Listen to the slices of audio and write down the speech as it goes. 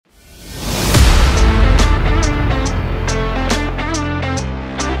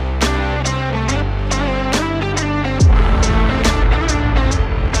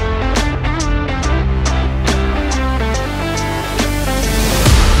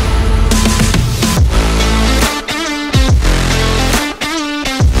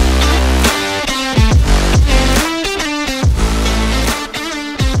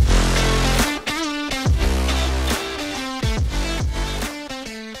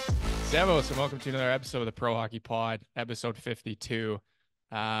Servus, and welcome to another episode of the Pro Hockey Pod, episode 52.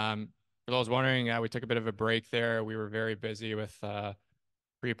 For those wondering, we took a bit of a break there. We were very busy with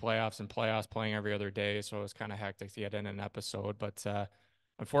pre-playoffs and playoffs playing every other day, so it was kind of hectic to get in an episode. But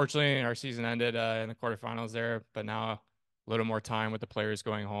unfortunately, our season ended in the quarterfinals there, but now a little more time with the players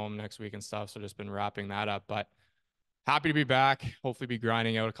going home next week and stuff, so just been wrapping that up. But happy to be back. Hopefully be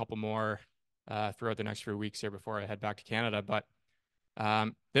grinding out a couple more throughout the next few weeks here before I head back to Canada. But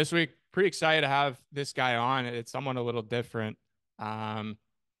this week, pretty excited to have this guy on. It's someone a little different. Um,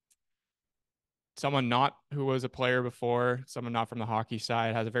 Someone not who was a player before, someone not from the hockey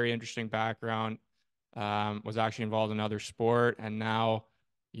side, has a very interesting background, was actually involved in other sport, and now,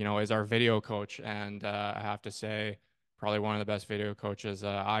 is our video coach. And I have to say, probably one of the best video coaches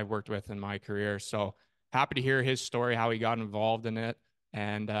I've worked with in my career. So happy to hear his story, how he got involved in it,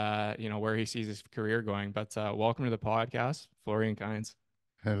 and where he sees his career going. But welcome to the podcast, Florian Keinz.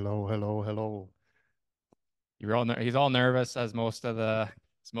 Hello, hello, hello. He's all nervous as most of the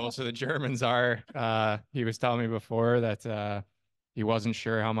Germans are. He was telling me before that he wasn't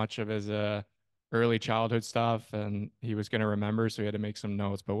sure how much of his early childhood stuff and he was going to remember, so he had to make some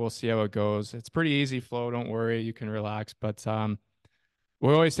notes. But we'll see how it goes. It's pretty easy, Flo. Don't worry, you can relax. But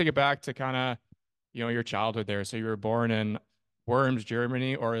we always take it back to kind of your childhood there. So you were born in Worms,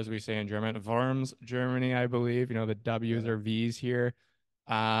 Germany, or as we say in German, Worms, Germany, I believe. The W's Yeah. or V's here.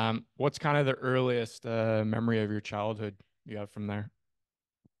 What's kind of the earliest memory of your childhood you have from there?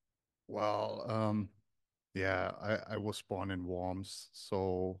 Well, yeah, I was born in Worms,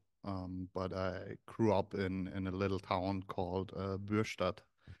 so but I grew up in a little town called Bürstadt.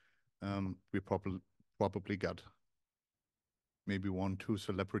 We probably got maybe one, two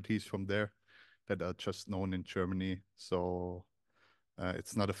celebrities from there that are just known in Germany. So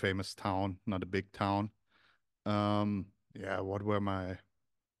it's not a famous town, not a big town. Yeah, what were my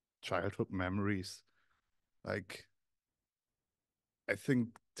childhood memories? Like I think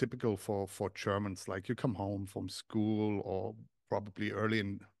typical for Germans, like you come home from school or probably early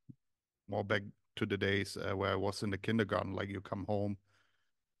in more back to the days where I was in the kindergarten, like you come home,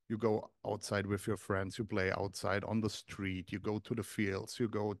 you go outside with your friends, you play outside on the street, you go to the fields, you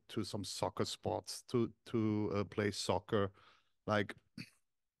go to some soccer spots to play soccer. Like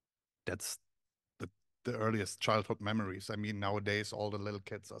that's the the earliest childhood memories. I mean, nowadays all the little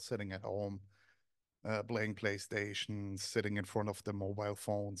kids are sitting at home playing PlayStation, sitting in front of the mobile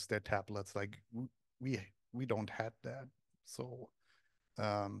phones, their tablets. Like we don't have that. So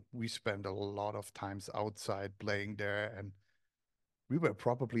we spend a lot of times outside playing there, and we were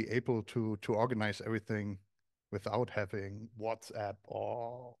probably able to organize everything without having WhatsApp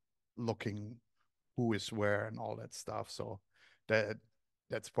or looking who is where and all that stuff. So that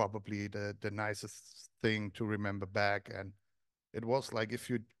that's probably the nicest thing to remember back. And it was like if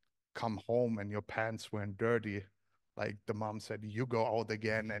you come home and your pants weren't dirty, like the mom said, you go out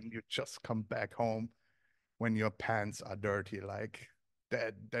again and you just come back home when your pants are dirty. Like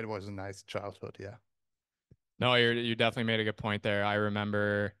that was a nice childhood, yeah. No, you definitely made a good point there. I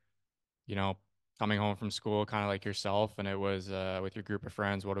remember, you know, coming home from school kind of like yourself, and it was with your group of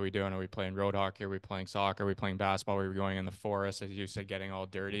friends. What are we doing? Are we playing road hockey? Are we playing soccer? Are we playing basketball? Are we going in the forest, as you said, getting all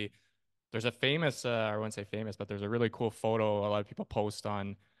dirty? There's a famous, I wouldn't say famous, but there's a really cool photo a lot of people post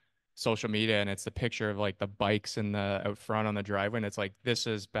on social media, and it's the picture of like the bikes in the out front on the driveway. And it's like this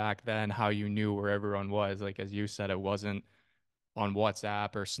is back then how you knew where everyone was. Like as you said, it wasn't on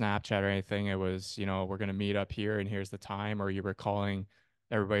WhatsApp or Snapchat or anything. It was, we're gonna meet up here and here's the time, or you were calling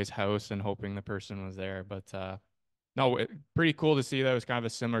everybody's house and hoping the person was there. But no, pretty cool to see that it was kind of a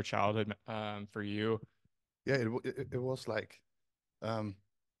similar childhood for you. Yeah, it was like um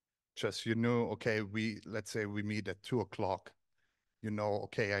just okay, we let's say we meet at 2 o'clock.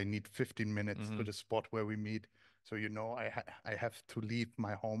 Okay, I need 15 minutes to Hmm. the spot where we meet. So I have to leave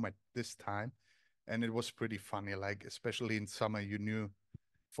my home at this time. And it was pretty funny, like especially in summer,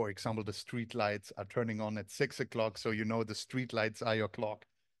 for example, the street lights are turning on at 6 o'clock. So the street lights are your clock.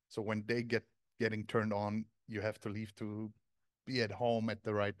 So when they getting turned on, you have to leave to be at home at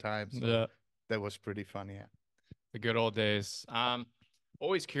the right time. So Yeah, that was pretty funny. Yeah. the good old days.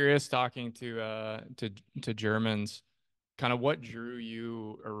 Always curious talking to Germans, kind of what drew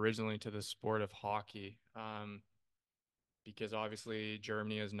you originally to the sport of hockey. Because obviously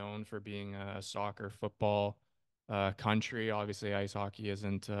Germany is known for being a soccer football country. Obviously, ice hockey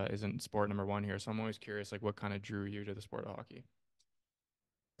isn't sport number one here. So I'm always curious, like, what kind of drew you to the sport of hockey?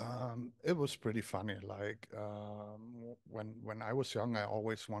 It was pretty funny. Like when I was young, I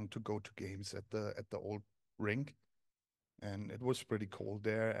always wanted to go to games at the old rink, and it was pretty cold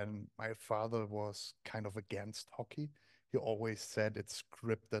there. And my father was kind of against hockey. he always said it's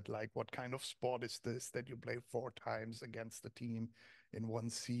scripted. Like, what kind of sport is this that you play 4 times against the team in one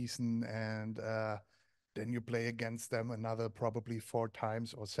season, and then you play against them another probably 4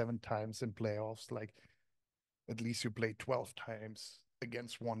 times or 7 times in playoffs. Like, at least you play 12 times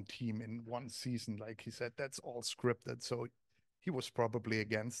against one team in one season. Like he said, that's all scripted. So he was probably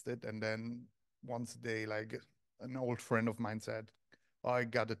against it. And then once they, like, an old friend of mine said, "Oh, I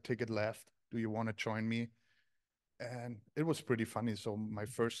got a ticket left. Do you want to join me?" And it was pretty funny. So my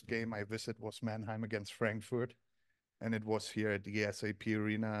first game I visit was Mannheim against Frankfurt. And it was here at the SAP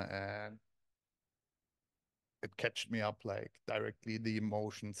Arena. And it catched me up, like, directly, the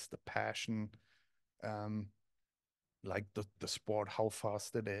emotions, the passion, um, like the sport, how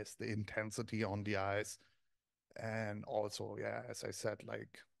fast it is, the intensity on the ice. And also, yeah, as I said,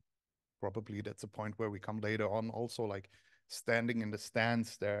 like, probably that's a point where we come later on, also, like, standing in the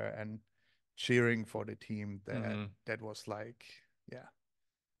stands there and cheering for the team. that Hmm. that was like, yeah,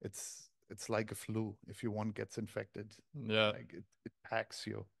 it's like a flu. If your one gets infected, Yeah. like, it packs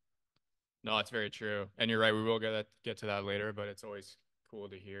you. No, it's very true. And you're right, we will get to that later, but it's always cool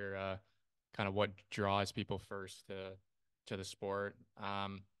to hear kind of what draws people first to the sport.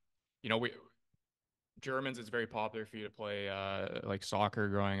 We Germans, it's very popular for you to play like soccer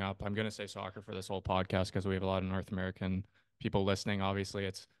growing up. I'm gonna say soccer for this whole podcast because we have a lot of North American people listening. Obviously,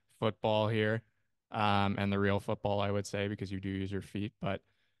 it's football here, and the real football, I would say, because you do use your feet. But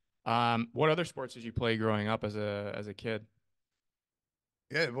what other sports did you play growing up as a kid?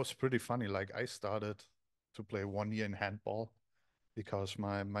 Yeah, it was pretty funny. Like, I started to play 1 year in handball because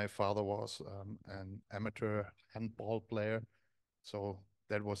my father was an amateur handball player. So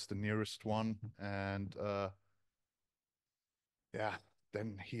that was the nearest one. And yeah,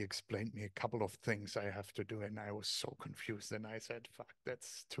 then he explained me a couple of things I have to do, and I was so confused. And I said, "Fuck,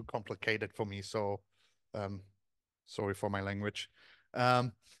 that's too complicated for me." So, um, sorry for my language.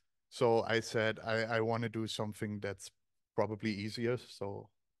 Um, so I said, I want to do something that's probably easier. So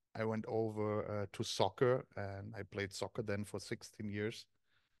I went over to soccer, and I played soccer then for 16 years.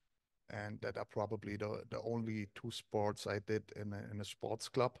 And that are probably the only two sports I did in a sports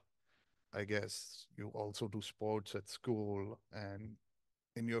club. I guess you also do sports at school and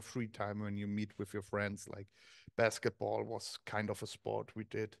in your free time when you meet with your friends. Like, basketball was kind of a sport we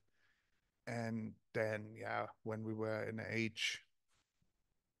did. And then, yeah, when we were in age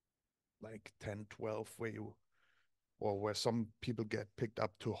like 10, 12, where you, or where some people get picked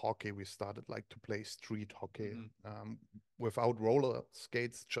up to hockey, we started, like, to play street hockey, Hmm. without roller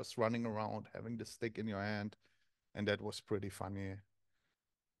skates, just running around, having the stick in your hand. And that was pretty funny.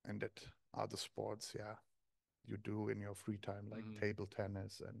 And that are the sports, yeah, you do in your free time, like Hmm. table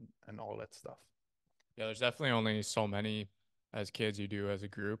tennis and all that stuff. Yeah, there's definitely only so many as kids you do as a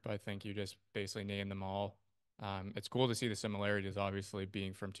group. I think you just basically name them all. It's cool to see the similarities, obviously,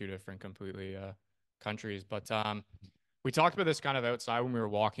 being from two different completely countries. But we talked about this kind of outside when we were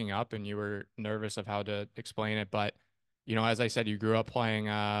walking up, and you were nervous of how to explain it. But as I said, you grew up playing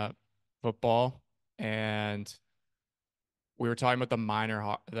football, and we were talking about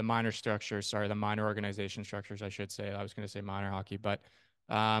the minor structures, sorry, the minor organization structures, I should say. I was going to say minor hockey, but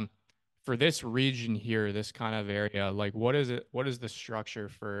um, for this region here, this kind of area, like what is it? What is the structure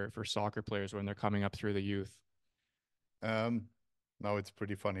for soccer players when they're coming up through the youth? Um, Now it's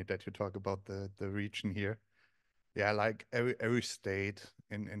pretty funny that you talk about the region here. Yeah, like, every state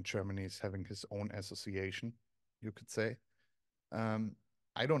in Germany is having his own association, you could say. Um,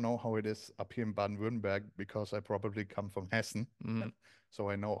 I don't know how it is up here in Baden-Württemberg because I probably come from Hessen, Mm, so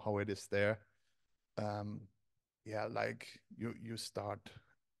I know how it is there. Um, yeah, like, you start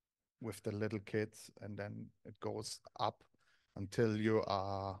with the little kids, and then it goes up until you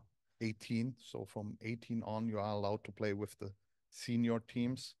are 18. So from 18 on, you are allowed to play with the senior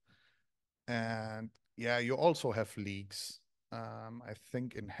teams. And yeah, you also have leagues. I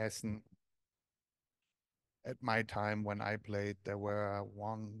think in Hessen, at my time when I played, there were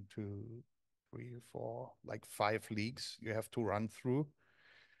one, two, three, four, like 5 leagues you have to run through.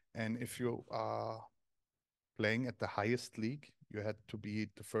 And if you are playing at the highest league, you had to be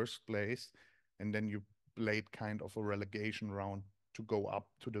the first place, and then you played kind of a relegation round to go up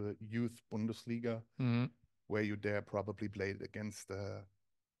to the youth Bundesliga, mm, where you there probably played against the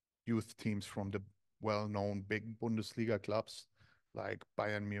youth teams from the well-known big Bundesliga clubs like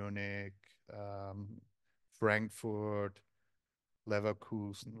Bayern Munich, um, Frankfurt,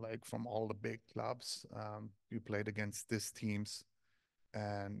 Leverkusen, like, from all the big clubs. You played against these teams,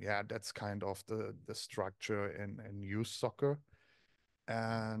 and yeah, that's kind of the structure in youth soccer.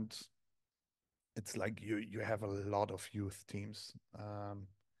 And it's like you have a lot of youth teams,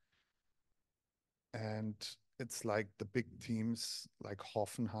 and it's like the big teams like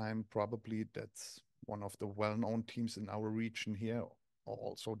Hoffenheim, probably that's one of the well-known teams in our region here.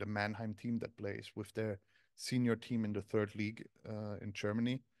 Also the Mannheim team that plays with their senior team in the third league in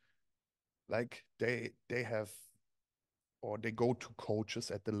Germany. Like they have or they go to coaches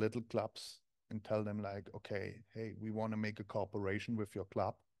at the little clubs and tell them like, okay, hey, we want to make a cooperation with your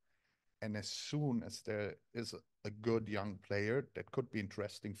club. And as soon as there is a good young player that could be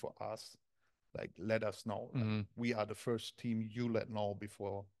interesting for us, like let us know. Like Hmm. we are the first team you let know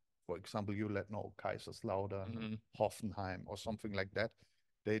before, for example, you let know Kaiserslautern, Hmm. Hoffenheim, or something like that.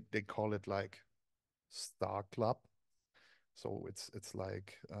 They call it like Star Club. So it's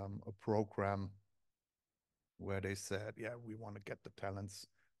like a program where they said, yeah, we want to get the talents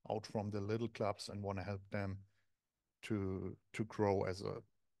out from the little clubs and want to help them to grow as a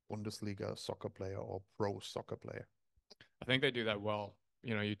Bundesliga soccer player or pro soccer player. I think they do that well.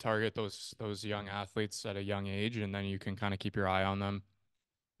 You know, you target those young athletes at a young age, and then you can kind of keep your eye on them.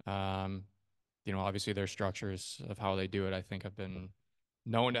 Um, you know, obviously their structures of how they do it, I think, have been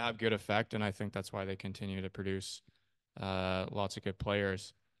known to have good effect, and I think that's why they continue to produce lots of good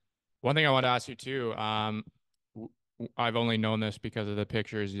players. One thing I want to ask you too, I've only known this because of the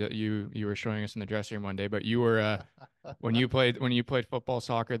pictures that you were showing us in the dressing room one day, but you were when you played football,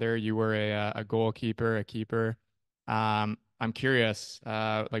 soccer there, you were a goalkeeper, a keeper. I'm curious,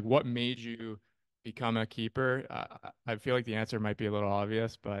 like what made you become a keeper? I feel like the answer might be a little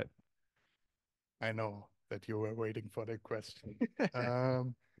obvious, but I know that you were waiting for that question.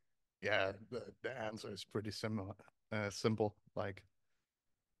 Yeah, the answer is pretty similar, simple. Like,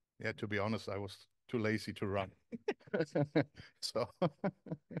 yeah, to be honest, I was too lazy to run. So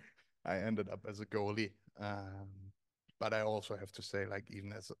I ended up as a goalie. But I also have to say, like,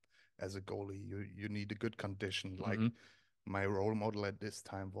 even as a goalie, you need a good condition. Like hmm. my role model at this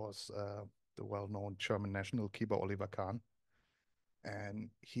time was the well-known German national keeper Oliver Kahn. And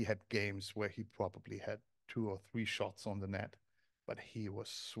he had games where he probably had two or three shots on the net, but he was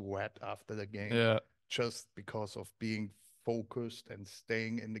sweat after the game Yeah. just because of being focused and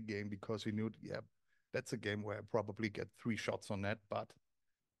staying in the game because he knew, yeah, that's a game where I probably get three shots on net, but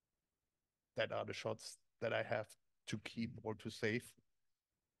that are the shots that I have to keep or to save.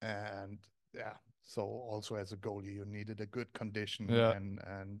 And yeah, so also as a goalie, you needed a good condition Yeah.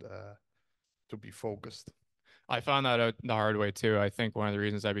 and to be focused. I found that out the hard way too. I think one of the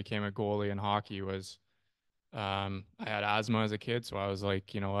reasons I became a goalie in hockey was I had asthma as a kid, so I was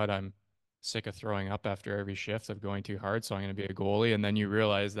like, you know what, I'm sick of throwing up after every shift of going too hard, so I'm going to be a goalie. And then you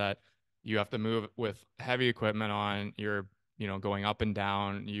realize that you have to move with heavy equipment on. You're, you know, going up and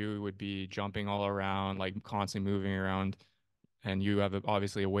down. You would be jumping all around, like constantly moving around, and you have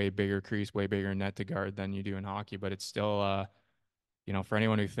obviously a way bigger crease, way bigger net to guard than you do in hockey. But it's still, you know, for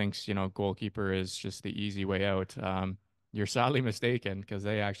anyone who thinks, you know, goalkeeper is just the easy way out, you're sadly mistaken because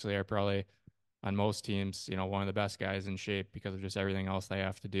they actually are probably on most teams, you know, one of the best guys in shape because of just everything else they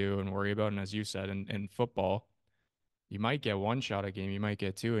have to do and worry about. And as you said, in football, you might get one shot a game, you might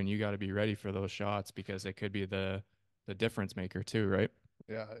get two, and you got to be ready for those shots because it could be the difference maker too, right?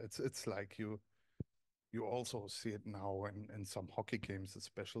 Yeah, it's like you also see it now in some hockey games,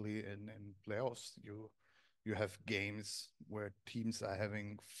 especially in playoffs. You have games where teams are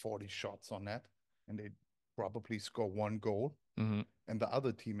having 40 shots on net and they probably score one goal, Hmm. and the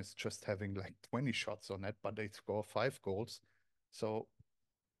other team is just having like 20 shots on net, but they score five goals. So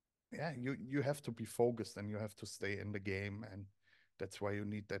yeah, you have to be focused and you have to stay in the game, and that's why you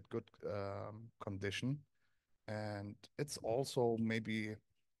need that good condition. And it's also maybe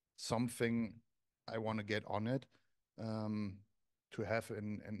something I want to get on it um, to have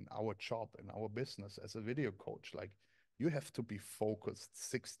in our job, in our business as a video coach. Like you have to be focused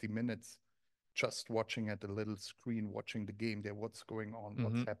 60 minutes just watching at the little screen, watching the game there, what's going on,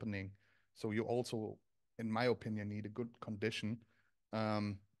 what's Hmm. happening. So you also, in my opinion, need a good condition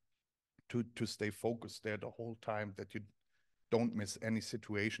um, to stay focused there the whole time that you don't miss any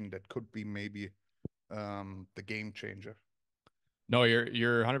situation that could be maybe the game changer. No,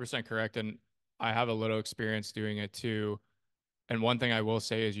 you're 100% correct, and I have a little experience doing it too. And one thing I will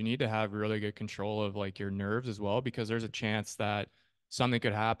say is you need to have really good control of like your nerves as well, because there's a chance that something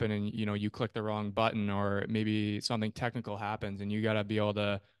could happen and you know you click the wrong button or maybe something technical happens and you got to be able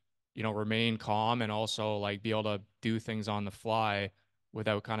to, you know, remain calm and also like be able to do things on the fly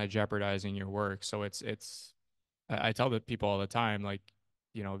without kind of jeopardizing your work. So it's I tell the people all the time, like,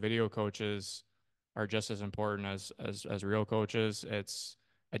 you know, video coaches are just as important as real coaches. It's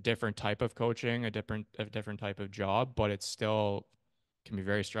a different type of coaching, a different type of job, but it's still can be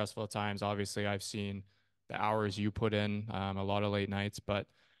very stressful at times. Obviously, I've seen the hours you put in, a lot of late nights, but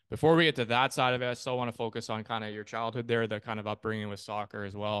before we get to that side of it, I still want to focus on kind of your childhood there, the kind of upbringing with soccer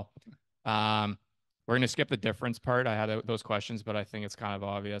as well. Um, we're going to skip the difference part. I had those questions, but I think it's kind of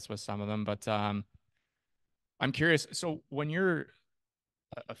obvious with some of them. But I'm curious. So when you're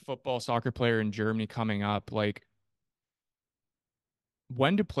a football soccer player in Germany coming up, like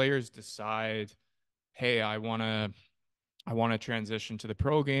when do players decide, hey, I want to transition to the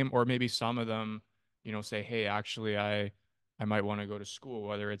pro game, or maybe some of them, say, hey, actually, I might want to go to school,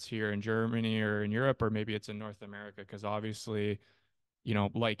 whether it's here in Germany or in Europe, or maybe it's in North America, because obviously,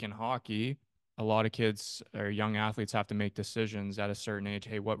 like in hockey, a lot of kids or young athletes have to make decisions at a certain age.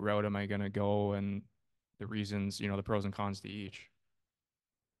 Hey, what route am I going to go? And the reasons, the pros and cons to each.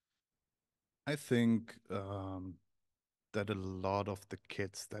 I think that a lot of the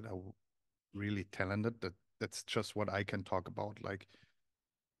kids that are really talented, that's just what I can talk about. Like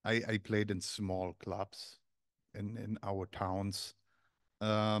I played in small clubs in our towns.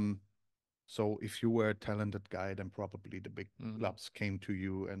 Um, so if you were a talented guy, then probably the big Hmm. clubs came to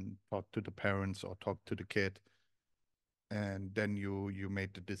you and talked to the parents or talked to the kid. And then you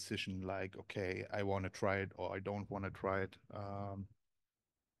made the decision like, okay, I want to try it or I don't want to try it.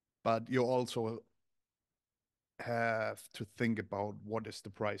 But you also have to think about what is the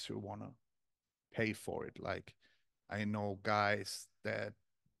price you want to pay for it. Like I know guys that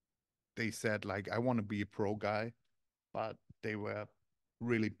they said like I want to be a pro guy, but they were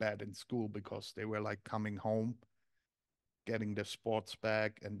really bad in school because they were like coming home, getting their sports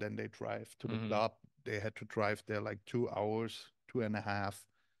bag, and then they drive to the Hmm. club. They had to drive there like 2 hours, 2.5,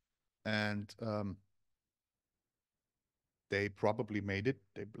 and they probably made it.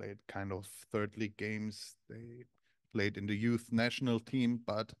 They played kind of third league games. They played in the youth national team,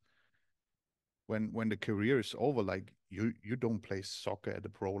 but when the career is over, like you don't play soccer at the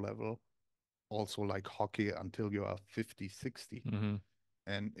pro level, also like hockey until you are 50, 60. Hmm.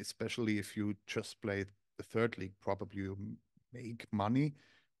 And especially if you just play the third league, probably you make money,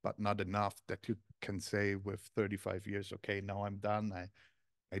 but not enough that you can say with 35 years, okay, now I'm done.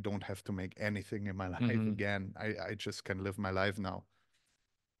 I don't have to make anything in my life Hmm. again. I just can live my life now.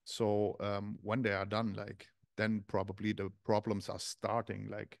 So when they are done, like then probably the problems are starting.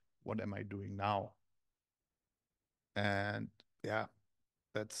 Like, what am I doing now? And yeah,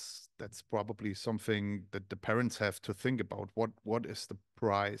 that's probably something that the parents have to think about. What is the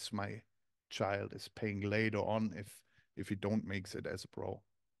price my child is paying later on if he don't makes it as a pro?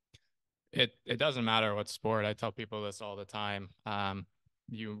 It doesn't matter what sport. I tell people this all the time.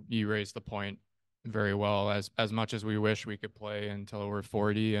 You raised the point very well. As much as we wish we could play until we're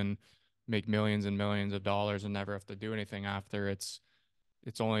 40 and make millions and millions of dollars and never have to do anything after, it's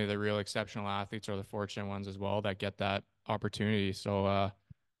only the real exceptional athletes or the fortunate ones as well that get that opportunity. So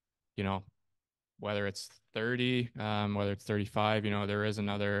you know, whether it's 30, whether it's 35, there is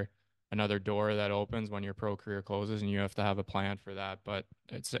another door that opens when your pro career closes and you have to have a plan for that. But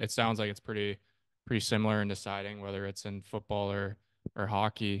it sounds like it's pretty similar in deciding whether it's in football or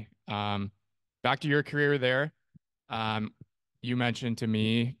hockey. Back to your career there. Um, you mentioned to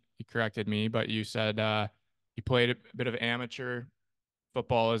me, you corrected me, but you said you played a bit of amateur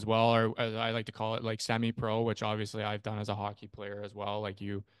football as well, or as I like to call it, like semi-pro, which obviously I've done as a hockey player as well. Like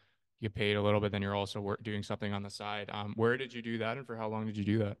you get paid a little bit, then you're also doing something on the side. Where did you do that, and for how long did you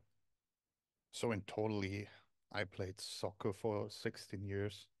do that? So in totally, I played soccer for 16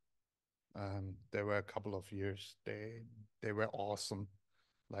 years. There were a couple of years they were awesome.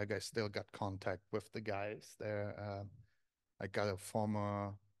 Like I still got contact with the guys there. I got a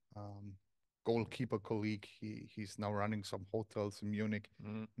former um, goalkeeper colleague. He's now running some hotels in Munich,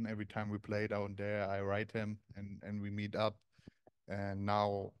 Mm-hmm. and every time we play down there, I write him and we meet up. And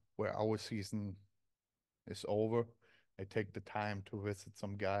now where our season is over, I take the time to visit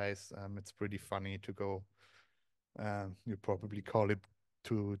some guys. It's pretty funny to go. You probably call it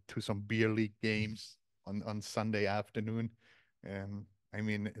to some beer league games on Sunday afternoon. I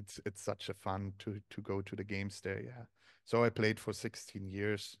mean, it's such a fun to go to the games there. Yeah. So I played for 16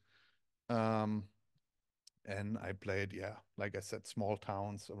 years. Um, and I played, yeah, like I said, small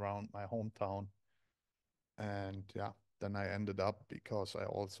towns around my hometown. And yeah, then I ended up because I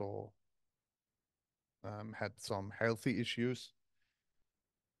also had some healthy issues.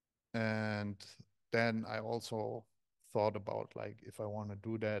 And then I also thought about like if I want to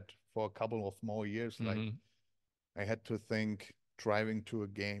do that for a couple of more years, like Mm-hmm. I had to think driving to a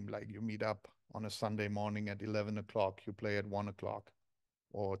game, like you meet up on a Sunday morning at 11 o'clock, you play at 1 o'clock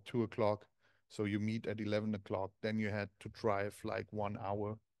or 2 o'clock. So you meet at 11 o'clock, then you had to drive like 1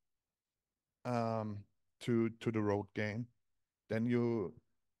 hour um, to the road game. Then you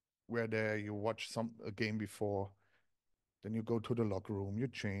were there, you watch a game before, Then you go to the locker room, you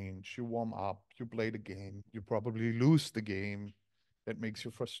change, you warm up, you play the game, you probably lose the game. That makes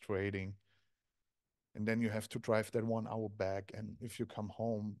you frustrating. And then you have to drive that 1 hour back. And if you come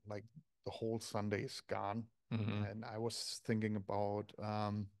home, like the whole Sunday is gone. Hmm. And I was thinking about,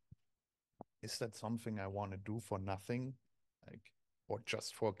 is that something I want to do for nothing? Like, or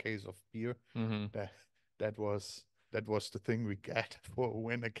just for a case of beer? Hmm. That that was that was the thing we get for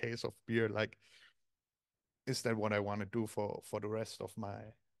win a case of beer. Like, is that what I want to do for the rest of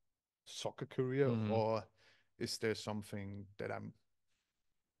my soccer career, Hmm. or is there something that I'm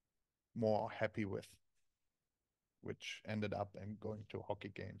more happy with, which ended up in going to hockey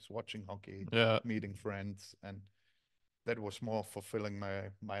games, watching hockey, Yeah. meeting friends, and that was more fulfilling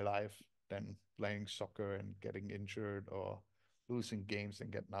my life than playing soccer and getting injured or losing games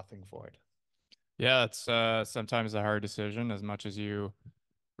and get nothing for it. Yeah, it's sometimes a hard decision as much as you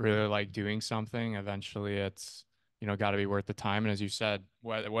really like doing something. Eventually it's, got to be worth the time. And as you said,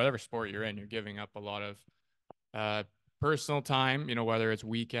 whatever sport you're in, you're giving up a lot of uh, personal time, whether it's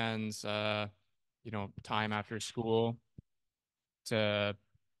weekends, time after school to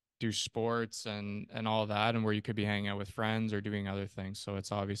do sports and all that, and where you could be hanging out with friends or doing other things. So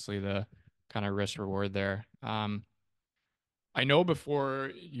it's obviously the kind of risk reward there. I know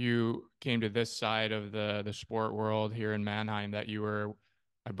before you came to this side of the sport world here in Mannheim that you were,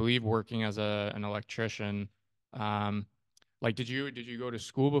 I believe, working as an electrician. Um, like, did you go to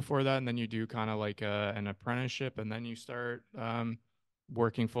school before that, and then you do kind of like an apprenticeship, and then you start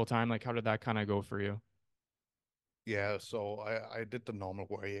working full time? Like, how did that kind of go for you? Yeah, so I did the normal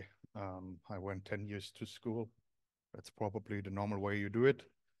way. I went 10 years to school. That's probably the normal way you do it.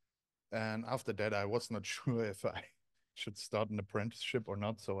 And after that, I was not sure if I should start an apprenticeship or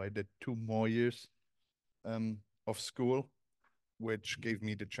not. So I did 2 more years of school, which gave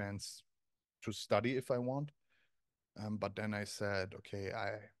me the chance to study if I want. But then I said, okay,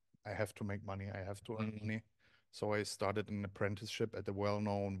 I have to make money. I have to earn Mm. money. So I started an apprenticeship at a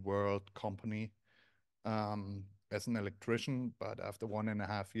well-known world company as an electrician. But after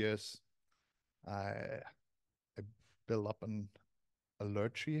 1.5 years, I, I built up an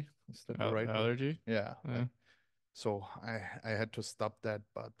allergy. Is that the right word? Allergy? Yeah. Yeah. So I had to stop that,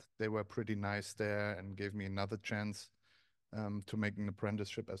 but they were pretty nice there and gave me another chance to make an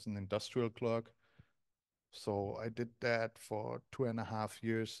apprenticeship as an industrial clerk. So I did that for 2.5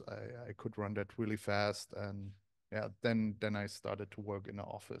 years. I could run that really fast, and yeah, then I started to work in an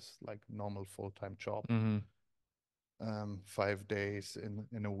office like normal full-time job, Hmm. 5 days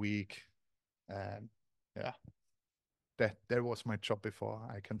in a week, and yeah, that was my job before.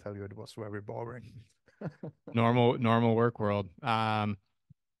 I can tell you it was very boring. Normal work world.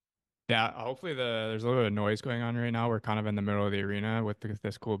 Yeah, hopefully there's a little bit of noise going on right now. We're kind of in the middle of the arena with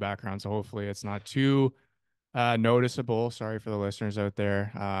this cool background, so hopefully it's not too noticeable. Sorry for the listeners out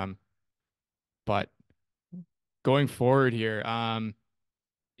there. But going forward here,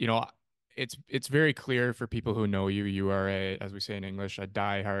 you know, it's very clear for people who know you, you are a, as we say in English, a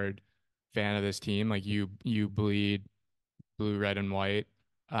diehard fan of this team. Like you bleed blue, red, and white.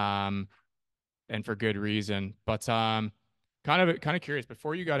 Um, and for good reason. But kind of curious,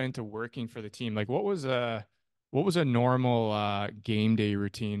 before you got into working for the team, like what was a normal game day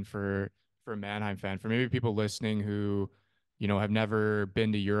routine for a Mannheim fan, for maybe people listening who, have never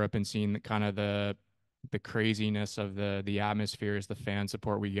been to Europe and seen kind of the craziness of the atmospheres, the fan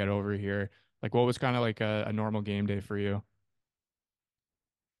support we get over here. Like what was kind of like a normal game day for you?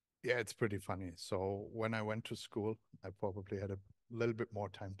 Yeah, it's pretty funny. So when I went to school, I probably had a little bit more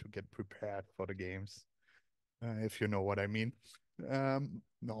time to get prepared for the games, if you know what I mean.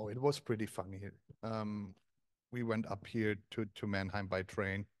 No, it was pretty funny. Um, we went up here to Mannheim by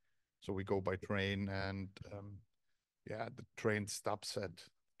train. So we go by train and yeah, the train stops at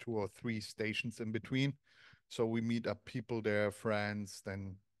 2 or 3 stations in between. So we meet up people there, friends,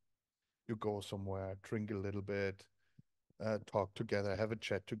 then you go somewhere, drink a little bit, talk together, have a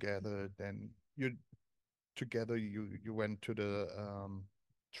chat together. Then you together you went to the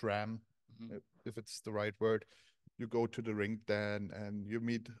tram, Mhm. if it's the right word. You go to the rink then and you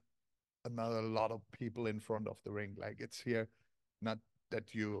meet another lot of people in front of the rink. Like it's here, not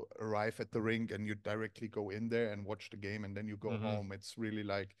that you arrive at the rink and you directly go in there and watch the game and then you go Mhm. home. It's really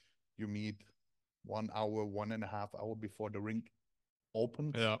like you meet 1 hour, 1.5 hour before the rink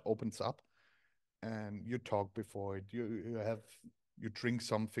Yeah. opens up, and you talk before it. You drink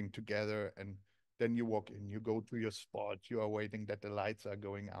something together, and then you walk in. You go to your spot. You are waiting that the lights are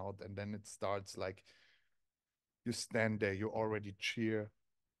going out, and then it starts. Like you stand there, you already cheer,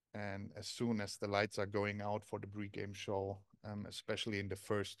 and as soon as the lights are going out for the pregame show, especially in the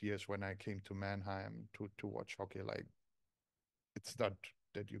first years when I came to Mannheim to watch hockey, like it's not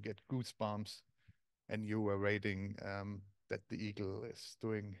that you get goosebumps and you were waiting that the eagle is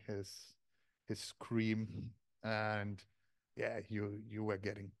doing his scream, and yeah, you were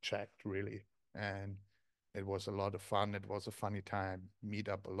getting checked really, and it was a lot of fun. It was a funny time. Meet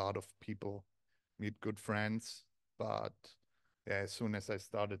up a lot of people, meet good friends, but yeah, as soon as I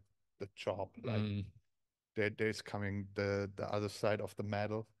started the job, like Mm. there's coming the other side of the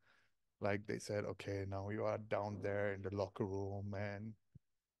medal. Like they said, okay, now you are down there in the locker room, and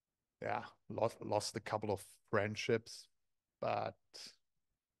yeah, lost a couple of friendships, but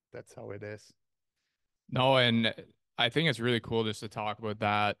that's how it is. No, and I think it's really cool just to talk about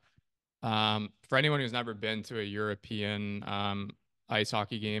that. For anyone who's never been to a European ice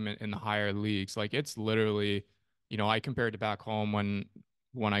hockey game in the higher leagues, like it's literally, I compared to back home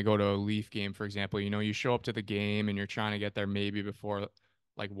when I go to a Leaf game, for example, you show up to the game and you're trying to get there maybe before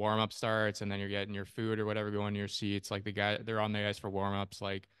like warm up starts, and then you're getting your food or whatever going to your seats. Like they're on the ice for warm ups,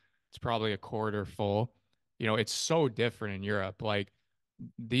 like it's probably a quarter full. It's so different in Europe. Like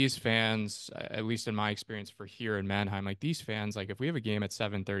these fans, at least in my experience for here in Mannheim, like these fans, like if we have a game at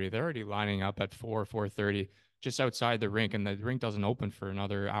 7:30, they're already lining up at 4:30, just outside the rink, and the rink doesn't open for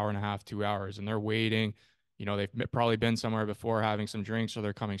another hour and a half, 2 hours, and they're waiting. They've probably been somewhere before having some drinks, so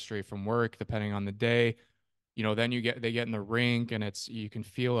they're coming straight from work, depending on the day. Then they get in the rink, and you can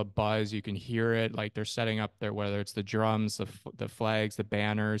feel a buzz, you can hear it, like they're setting up there, whether it's the drums, the flags, the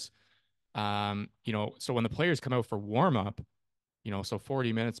banners. So when the players come out for warm up, so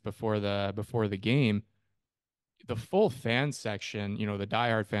 40 minutes before the game, the full fan section, the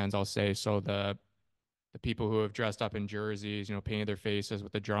diehard fans, I'll say, so the people who have dressed up in jerseys, painted their faces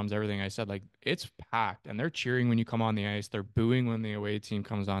with the drums, everything I said, like it's packed, and they're cheering when you come on the ice, they're booing when the away team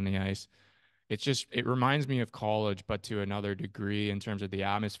comes on the ice. It reminds me of college, but to another degree in terms of the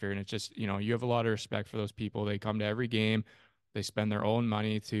atmosphere. And it's just, you have a lot of respect for those people. They come to every game, they spend their own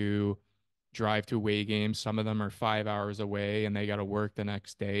money to drive to away games. Some of them are 5 hours away and they got to work the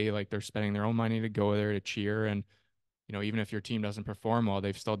next day. Like they're spending their own money to go there to cheer. And, even if your team doesn't perform well,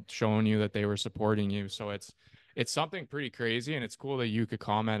 they've still shown you that they were supporting you. So it's something pretty crazy. And it's cool that you could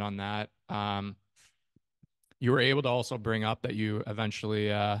comment on that. You were able to also bring up that you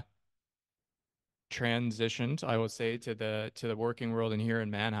eventually, transitioned, I would say, to the working world and here in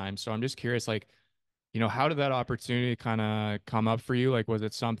Mannheim. So I'm just curious, like, how did that opportunity kind of come up for you? Like, was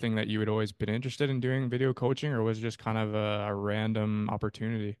it something that you had always been interested in doing video coaching, or was it just kind of a random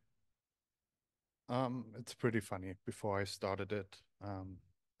opportunity? It's pretty funny. Before I started it,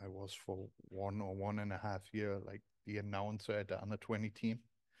 I was for 1.5 year like the announcer at the under 20 team.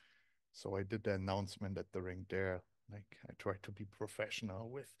 So I did the announcement at the rink there. Like I tried to be professional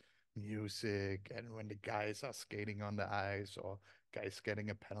with music, and when the guys are skating on the ice or guys getting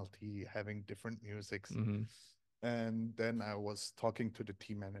a penalty, having different musics. Hmm. And then I was talking to the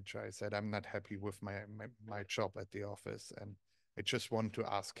team manager. I said, I'm not happy with my job at the office. And I just want to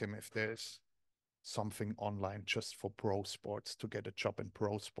ask him if there's something online just for pro sports to get a job in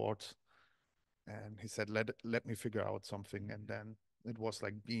pro sports. And he said, let me figure out something. And then it was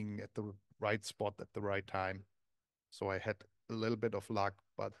like being at the right spot at the right time. So I had a little bit of luck,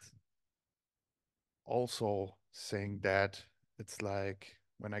 but also saying that it's like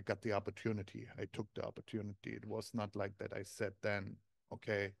when I got the opportunity, I took the opportunity. It was not like that I said then,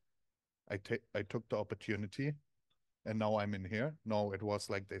 okay, I took the opportunity and now I'm in here. No, it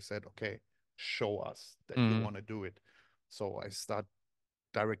was like they said, okay, show us that you Hmm. want to do it. So I start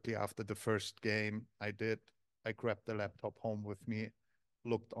directly after the first game. I grabbed the laptop home with me,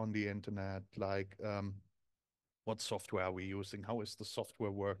 looked on the internet, like what software are we using? How is the software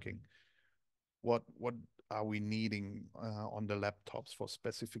working? What are we needing on the laptops for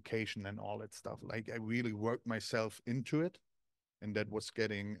specification and all that stuff? Like I really worked myself into it, and that was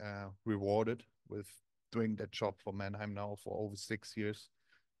getting rewarded with doing that job for Mannheim now for over 6 years,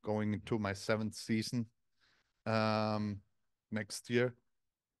 going into my seventh season um, next year.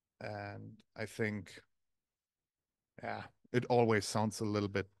 And I think, yeah, it always sounds a little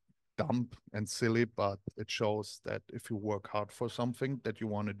bit dumb and silly, but it shows that if you work hard for something that you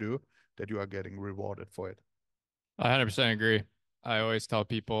want to do, that you are getting rewarded for it. I 100% agree. I always tell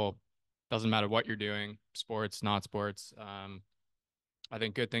people, doesn't matter what you're doing, sports, not sports. I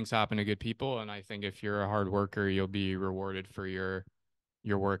think good things happen to good people, and I think if you're a hard worker, you'll be rewarded for your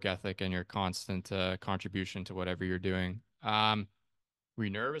work ethic and your constant contribution to whatever you're doing. Were you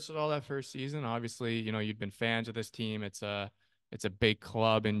nervous at all that first season? Obviously, you'd been fans of this team. It's a big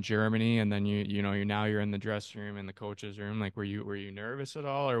club in Germany, and then you're in the dressing room and the coach's room. Like, were you nervous at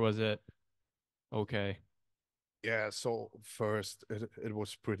all, or was it okay? Yeah, so first it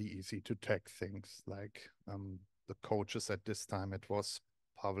was pretty easy to tech things like the coaches at this time. It was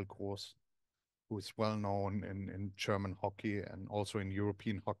Pavel Groß, who is well known in German hockey and also in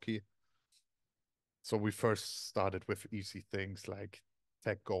European hockey. So we first started with easy things like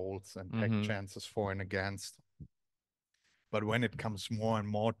tech goals and tech Mm-hmm. chances for and against. But when it comes more and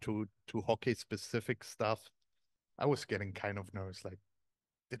more to hockey specific stuff, I was getting kind of nervous. Like,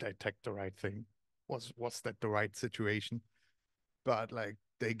 did I tech the right thing? Was that the right situation? But like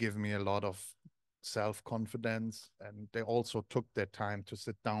they give me a lot of self-confidence, and they also took their time to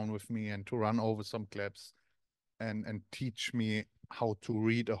sit down with me and to run over some clips and teach me how to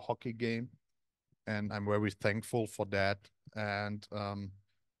read a hockey game. And I'm very thankful for that. And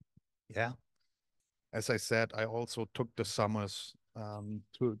yeah, as I said, I also took the summers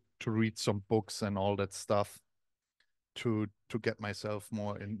to read some books and all that stuff to get myself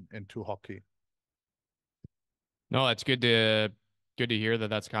more into hockey. No, that's good to hear that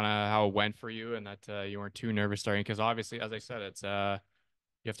that's kind of how it went for you and that you weren't too nervous starting because obviously, as I said, it's you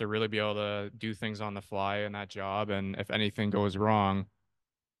have to really be able to do things on the fly in that job, and if anything goes wrong,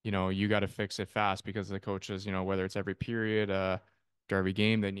 you got to fix it fast because the coaches, whether it's every period, after every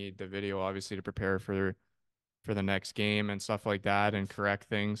game, they need the video obviously to prepare for the next game and stuff like that and correct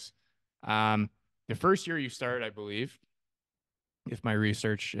things. Um, the first year you started, I believe, if my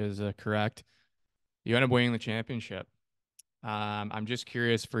research is correct, you end up winning the championship. I'm just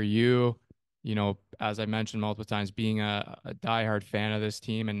curious for you, as I mentioned multiple times, being a diehard fan of this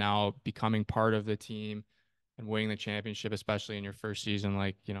team and now becoming part of the team and winning the championship, especially in your first season,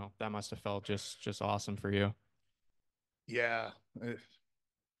 like, that must have felt just awesome for you. Yeah,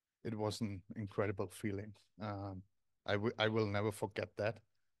 it was an incredible feeling. Um, I will never forget that.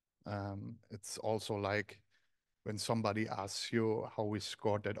 It's also like when somebody asks you how we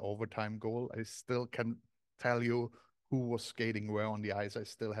scored that overtime goal, I still can tell you who was skating where on the ice. I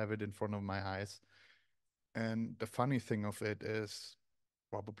still have it in front of my eyes. And the funny thing of it is,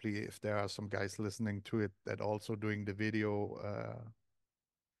 probably if there are some guys listening to it that also doing the video,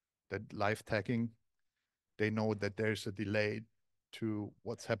 that live tagging, they know that there's a delay to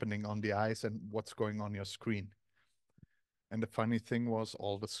what's happening on the ice and what's going on your screen. And the funny thing was,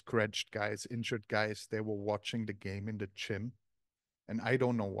 all the scratched guys, injured guys, they were watching the game in the gym. And I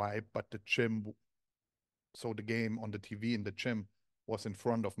don't know why, but the gym, so the game on the TV in the gym was in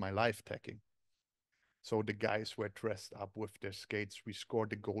front of my live tagging. So the guys were dressed up with their skates. We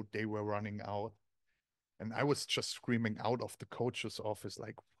scored the goal. They were running out. And I was just screaming out of the coach's office,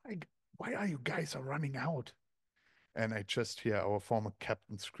 like, why are you guys are running out? And I just hear our former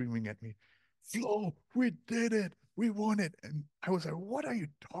captain screaming at me, Flo, we did it. We won it. And I was like, what are you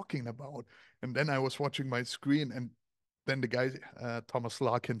talking about? And then I was watching my screen, and then the guy, Thomas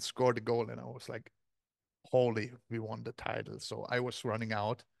Larkin, scored a goal. And I was like, holy, we won the title. So I was running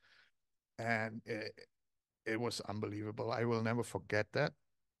out, and it was unbelievable. I will never forget that.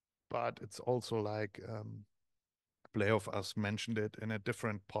 But it's also like, a player of us mentioned it in a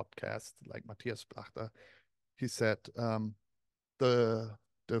different podcast, like Matthias Blachter. He said, the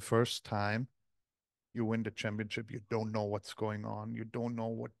the first time you win the championship, you don't know what's going on. You don't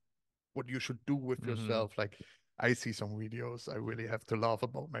know what you should do with Mm-hmm. yourself. Like I see some videos, I really have to laugh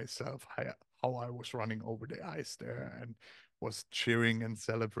about myself. How I was running over the ice there and was cheering and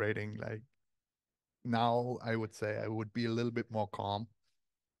celebrating. Like now, I would say I would be a little bit more calm.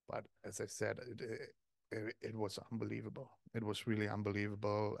 But as I said, it was unbelievable. It was really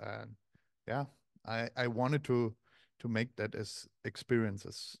unbelievable, and yeah, I wanted to make that as experience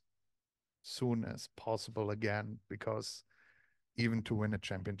as soon as possible again, because even to win a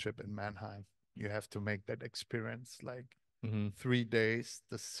championship in Mannheim, you have to make that experience. Like Mm-hmm. 3 days,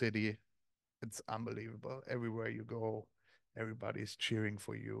 the city, it's unbelievable. Everywhere you go, everybody's cheering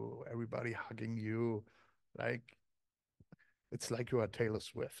for you, everybody hugging you. Like it's like you are Taylor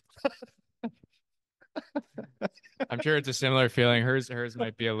Swift. I'm sure it's a similar feeling. Hers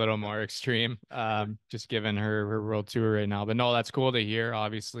might be a little more extreme, just given her world tour right now. But no, that's cool to hear.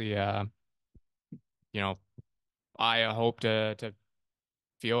 Obviously, you know, I hope to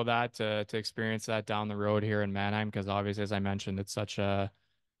feel that to experience that down the road here in Mannheim because obviously, as I mentioned, it's such a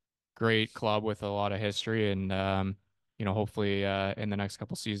great club with a lot of history, and hopefully, in the next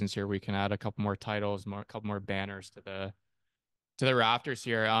couple seasons here, we can add a couple more titles, a couple more banners to the rafters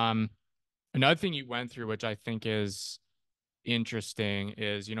here. Another thing you went through, which I think is interesting,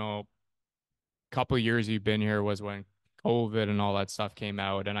 is couple of years you've been here was when COVID and all that stuff came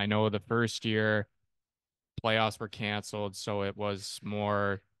out. And I know the first year playoffs were canceled, so it was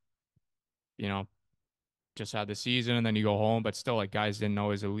more, you know, just had the season and then you go home, but still like guys didn't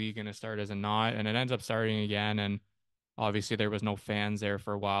know is the league gonna start as a not, and it ends up starting again. And obviously there was no fans there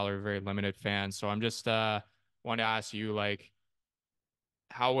for a while or very limited fans. So I'm just wanted to ask you, like,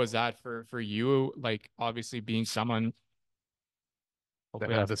 how was that for you? Like, obviously being someone, That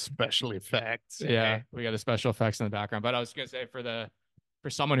hopefully are that's the special effects. yeah, Hey, we got the special effects in the background. But I was gonna say for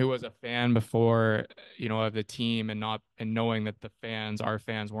someone who was a fan before, of the team and not and knowing that the fans, our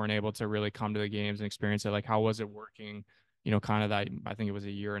fans, weren't able to really come to the games and experience it, like how was it working? Kind of that I think it was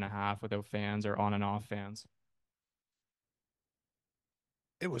a year and a half without fans or on and off fans.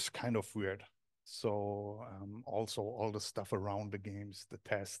 it was kind of weird. So also all the stuff around the games, the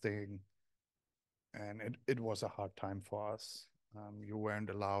testing, and it was a hard time for us. You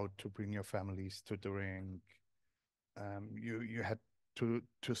weren't allowed to bring your families to the rink. You had to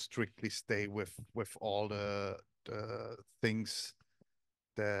strictly stay with all the things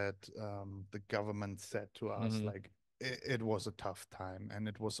that the government said to us. Hmm. Like it was a tough time, and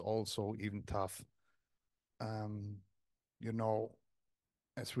it was also even tough. Um, you know,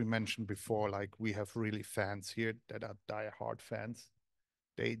 as we mentioned before, like we have really fans here that are diehard fans.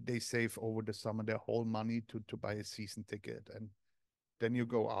 They save over the summer their whole money to buy a season ticket, and then you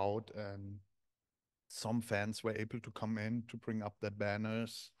go out, and some fans were able to come in to bring up their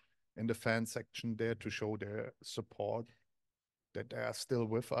banners in the fan section there to show their support that they are still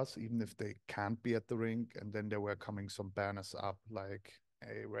with us even if they can't be at the rink. And then there were coming some banners up like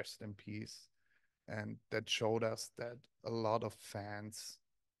a rest in peace, and that showed us that a lot of fans,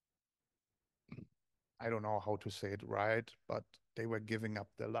 I don't know how to say it right, but they were giving up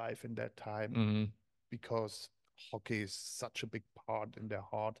their life in that time Hmm. because hockey is such a big part in their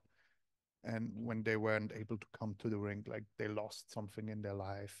heart. And when they weren't able to come to the rink, like they lost something in their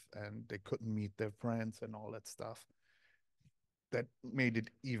life and they couldn't meet their friends and all that stuff. That made it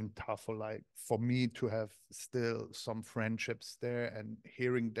even tougher, like for me to have still some friendships there, and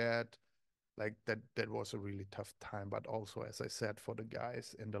hearing that, like that was a really tough time. But also, as I said, for the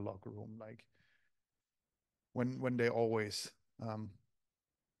guys in the locker room, like when they always um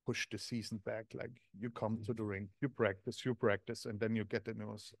push the season back. Like you come to the rink, you practice, and then you get the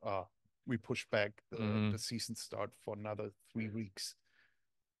news, we push back Hmm. the season start for another 3 weeks.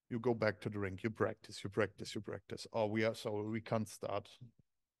 You go back to the rink, you practice, you practice, you practice. Oh, we can't start.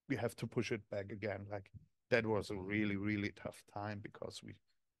 We have to push it back again. Like that was a really, really tough time because we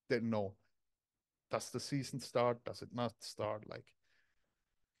didn't know, does the season start? Does it not start? Like,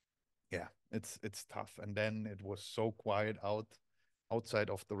 yeah, it's tough. And then it was so quiet outside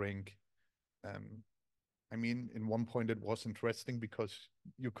of the rink. Um, I mean, in one point it was interesting because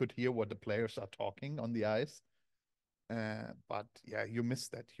you could hear what the players are talking on the ice. But yeah, you miss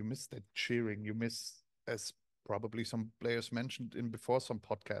that. You miss that cheering. You miss, as probably some players mentioned in before some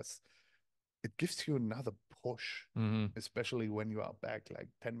podcasts, it gives you another push, Hmm. especially when you are back like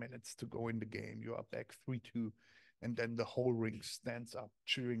 10 minutes to go in the game. You are back 3-2, and then the whole rink stands up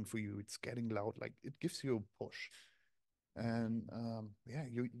cheering for you. It's getting loud. Like it gives you a push. And yeah,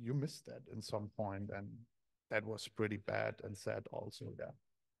 you missed that in some point, and that was pretty bad and sad also. Yeah,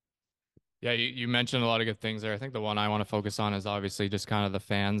 Yeah, you mentioned a lot of good things there. I think the one I want to focus on is obviously just kind of the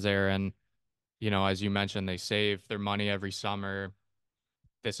fans there. And, as you mentioned, they save their money every summer.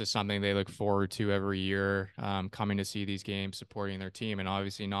 This is something they look forward to every year, coming to see these games, supporting their team, and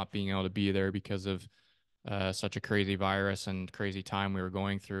obviously not being able to be there because of such a crazy virus and crazy time we were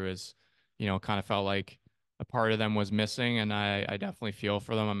going through is, kind of felt like a part of them was missing. And I definitely feel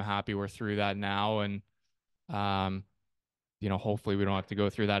for them. I'm happy we're through that now. And, um, hopefully we don't have to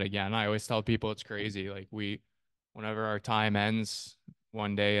go through that again. I always tell people it's crazy. Like whenever our time ends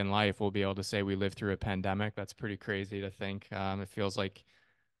one day in life, we'll be able to say we lived through a pandemic. That's pretty crazy to think. It feels like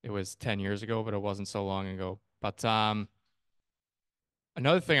it was 10 years ago, but it wasn't so long ago. But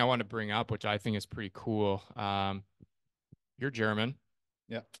another thing I want to bring up, which I think is pretty cool, you're German,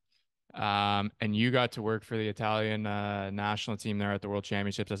 yeah, and you got to work for the Italian national team there at the World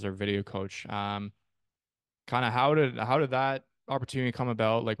Championships as their video coach. Kind of how did that opportunity come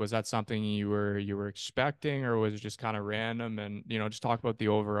about? Like, was that something you were expecting, or was it just kind of random? And just talk about the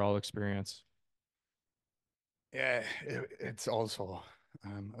overall experience. yeah. It's also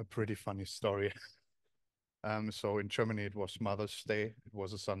a pretty funny story. So in Germany it was Mother's Day. It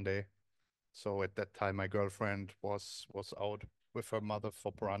was a Sunday. So at that time my girlfriend was out with her mother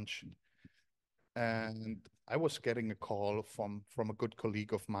for brunch, and I was getting a call from a good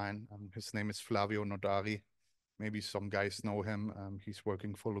colleague of mine. His name is Flavio Nodari. Maybe some guys know him. He's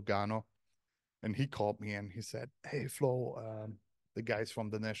working for Lugano. And he called me and he said, "Hey, Flo, the guys from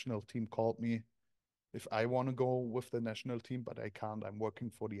the national team called me if I want to go with the national team, but I can't. I'm working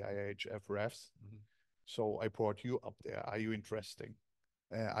for the IHF refs. Mhm. So I brought you up there. Are you interested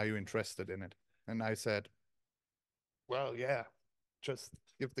in it?" And I said, "Well, yeah, just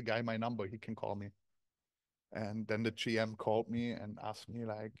give the guy my number. He can call me." And then the GM called me and asked me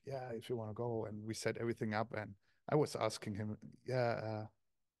like, yeah, if you want to go. And we set everything up. And I was asking him, yeah,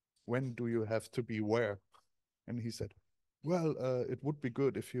 when do you have to be where? And he said, well, it would be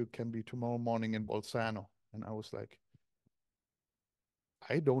good if you can be tomorrow morning in Bolzano. And I was like,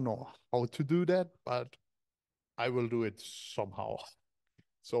 I don't know how to do that, but I will do it somehow.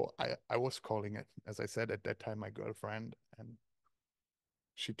 So I was calling it, as I said at that time, my girlfriend, and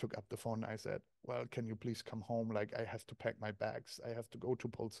she took up the phone. I said, well, can you please come home? Like, I have to pack my bags. I have to go to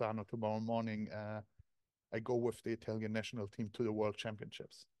Bolzano tomorrow morning. I go with the Italian national team to the World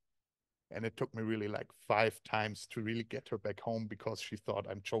Championships. And it took me really like 5 times to really get her back home because she thought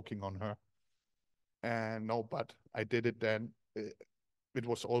I'm choking on her. And no, but I did it then. It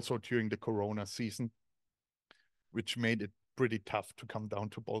was also during the Corona season, which made it pretty tough to come down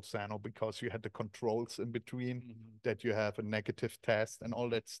to Bolzano because you had the controls in between that you have a negative test and all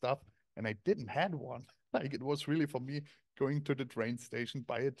that stuff. And I didn't had one. Like it was really for me going to the train station,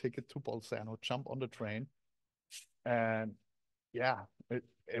 buy a ticket to Bolzano, jump on the train. And yeah,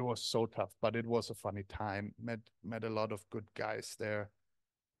 it was so tough, but it was a funny time. Met a lot of good guys there.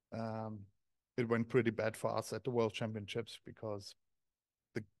 Um, it went pretty bad for us at the World Championships because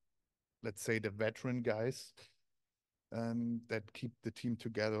the let's say the veteran guys that keep the team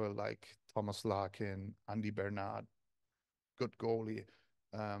together, like Thomas Larkin, Andy Bernard, good goalie,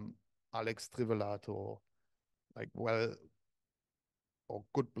 um, Alex Trivelato, like well, or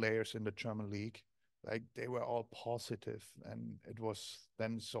good players in the German league. Like they were all positive, and it was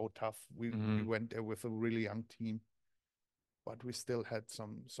then so tough. We Mm-hmm. went there with a really young team, but we still had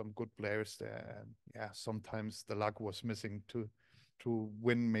some good players there. And yeah, sometimes the luck was missing to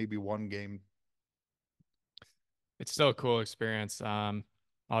win maybe one game. It's still a cool experience.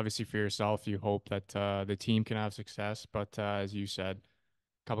 Obviously for yourself, you hope that the team can have success, but as you said,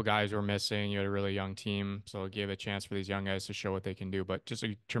 a couple guys were missing. You had a really young team, so it gave a chance for these young guys to show what they can do. But just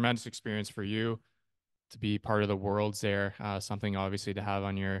a tremendous experience for you to be part of the worlds there. Something obviously to have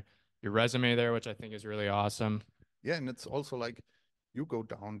on your resume there, which I think is really awesome. Yeah, and it's also like you go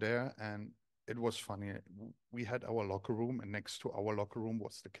down there, and it was funny. We had our locker room, and next to our locker room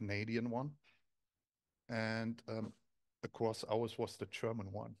was the Canadian one, and across ours was the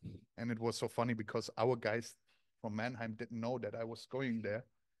German one. And it was so funny because our guys from Mannheim didn't know that I was going there.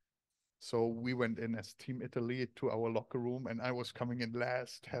 So we went in as Team Italy to our locker room, and I was coming in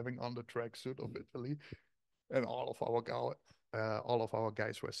last, having on the tracksuit of Italy, and all of our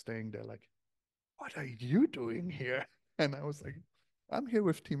guys were staying there like, what are you doing here? And I was like, I'm here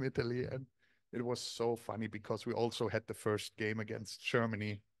with Team Italy. And it was so funny because we also had the first game against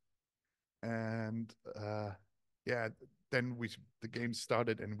Germany. And yeah, then the game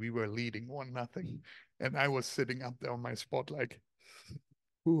started and we were leading 1-0. And I was sitting up there on my spot like,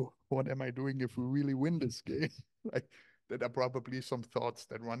 ooh, what am I doing if we really win this game? Like that are probably some thoughts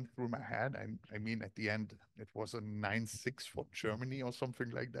that run through my head. I mean, at the end, it was a 9-6 for Germany or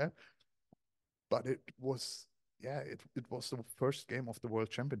something like that. But it was, yeah, it was the first game of the World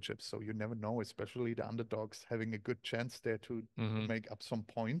Championship, so you never know, especially the underdogs having a good chance there to Mm-hmm. make up some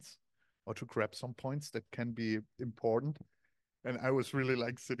points or to grab some points that can be important. And I was really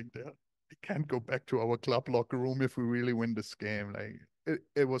like sitting there. I can't go back to our club locker room if we really win this game. Like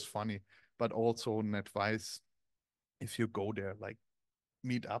it was funny, but also an advice if you go there, like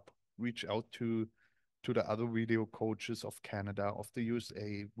meet up, reach out to the other video coaches of Canada, of the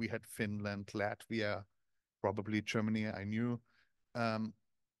USA. We had Finland, Latvia, probably Germany. I knew. Um,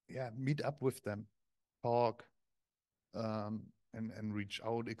 yeah, meet up with them, talk, and reach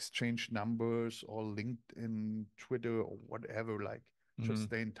out, exchange numbers or LinkedIn, Twitter, or whatever. Like, just Mm-hmm.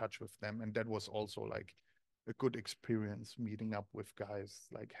 stay in touch with them. And that was also like a good experience meeting up with guys,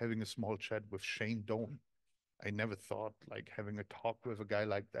 like having a small chat with Shane Doan. I never thought like having a talk with a guy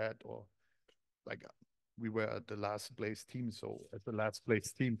like that, or like we were at the last place team. So at the last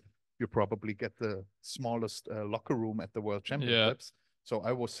place team, you probably get the smallest locker room at the World Yeah. Championships. So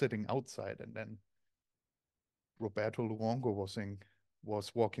I was sitting outside, and then Roberto Luongo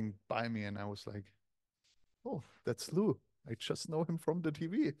was walking by me, and I was like, "Oh, that's Lou. I just know him from the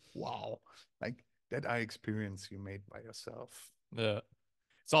TV. Wow, like that I experience you made by yourself." The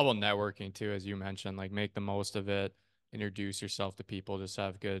It's all about networking too, as you mentioned. Like make the most of it, introduce yourself to people, just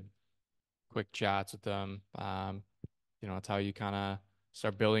have good, quick chats with them. It's how you kind of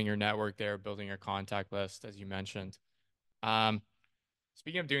start building your network there, building your contact list, as you mentioned. Um,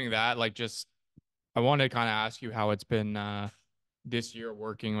 Speaking of doing that, like just I wanted to kind of ask you how it's been this year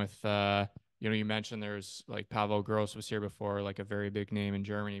working with you mentioned there's like Pavel Gross was here before, like a very big name in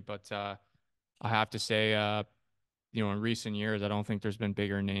Germany, but I have to say in recent years, I don't think there's been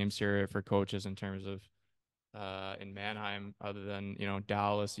bigger names here for coaches in terms of in Mannheim, other than,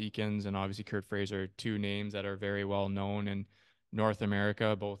 Dallas Eakins and obviously Kurt Fraser, two names that are very well known in North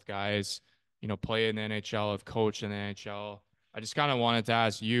America. Both guys, play in the NHL, have coached in the NHL. I just kind of wanted to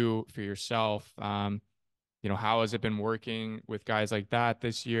ask you for yourself, how has it been working with guys like that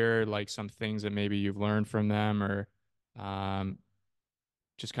this year? Like some things that maybe you've learned from them, or um,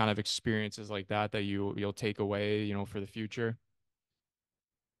 just kind of experiences like that that you'll take away, for the future.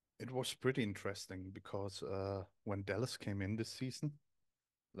 It was pretty interesting because when Dallas came in this season,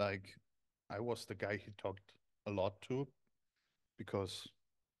 like I was the guy he talked a lot to because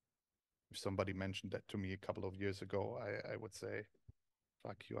if somebody mentioned that to me a couple of years ago, I would say,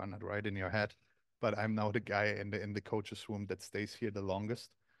 fuck, you are not right in your head. But I'm now the guy in the coach's room that stays here the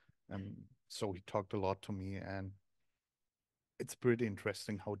longest. And so he talked a lot to me, and it's pretty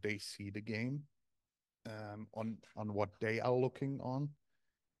interesting how they see the game, on what they are looking on,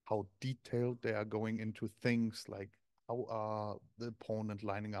 how detailed they are going into things like how are the opponent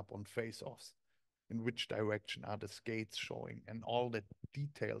lining up on face-offs, in which direction are the skates showing, and all that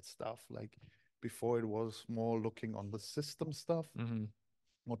detailed stuff. Like before, it was more looking on the system stuff. Mm-hmm.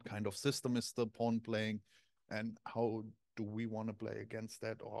 What kind of system is the opponent playing, and how do we want to play against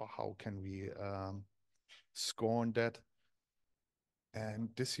that, or how can we score on that? And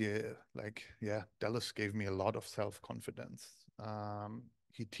this year, like, yeah, Dallas gave me a lot of self-confidence.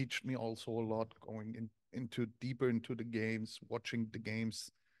 He taught me also a lot going into deeper into the games, watching the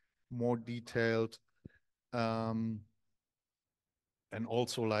games more detailed. Um, and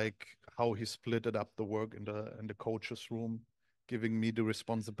also like how he splitted up the work in the coach's room, giving me the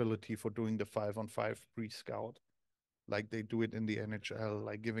responsibility for doing the 5-on-5 pre-scout, like they do it in the NHL,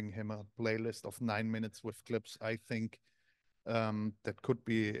 like giving him a playlist of 9 minutes with clips. I think that could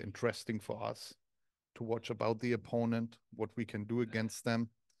be interesting for us to watch about the opponent, what we can do against them,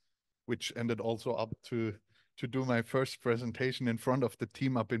 which ended also up to do my first presentation in front of the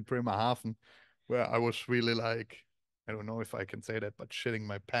team up in Bremerhaven, where I was really like, I don't know if I can say that, but shitting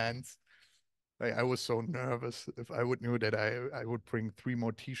my pants. Like I was so nervous. If I would knew that I would bring three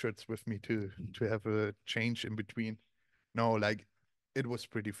more t-shirts with me to have a change in between. No, like it was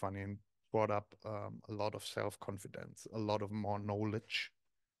pretty funny and brought up a lot of self-confidence, a lot of more knowledge.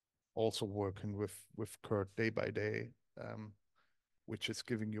 Also working with Kurt day by day, um, which is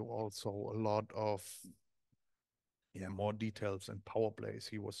giving you also a lot of more details and power plays.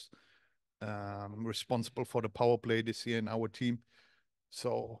 He was responsible for the power play this year in our team.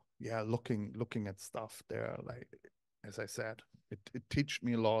 So yeah, looking at stuff there, like as I said, it taught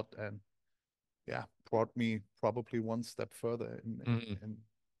me a lot and yeah, brought me probably one step further Mm-hmm.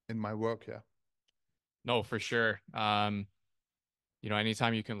 in my work. Yeah, No, for sure.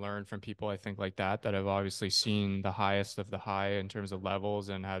 Anytime you can learn from people, I think like that have obviously seen the highest of the high in terms of levels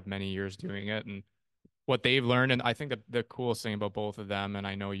and had many years doing it and what they've learned. And I think the coolest thing about both of them, and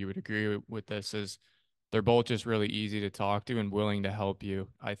I know you would agree with this, is they're both just really easy to talk to and willing to help you.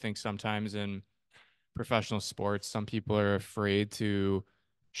 I think sometimes in professional sports, some people are afraid to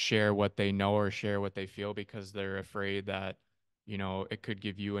share what they know or share what they feel because they're afraid that, it could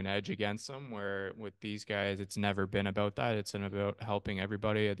give you an edge against them. Where with these guys, it's never been about that. It's been about helping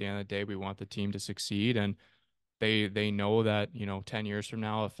everybody. At the end of the day, we want the team to succeed. And they know that, 10 years from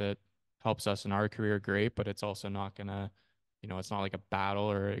now, if it helps us in our career, great, but it's also not gonna, it's not like a battle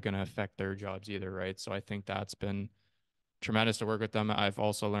or gonna affect their jobs either, right? So I think that's been tremendous to work with them. I've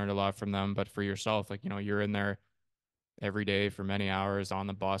also learned a lot from them. But for yourself, like, you're in there every day for many hours on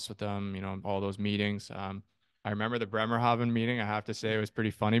the bus with them, all those meetings. I remember the Bremerhaven meeting. I have to say it was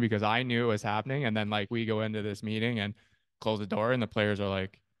pretty funny because I knew it was happening. And then like we go into this meeting and close the door and the players are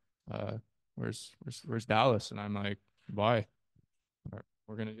like, uh, where's Dallas? And I'm like, why?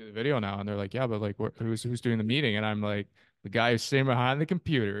 We're gonna do the video now. And they're like, yeah, but like who's doing the meeting? And I'm like, the guy who's sitting behind the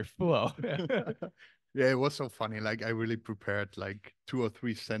computer. Flow. yeah, it was so funny. Like I really prepared like two or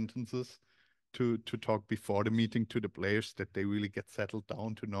three sentences to talk before the meeting to the players that they really get settled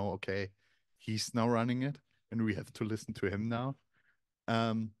down to know, okay, he's now running it and we have to listen to him now.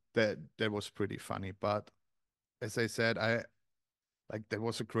 That was pretty funny. But as I said, I like that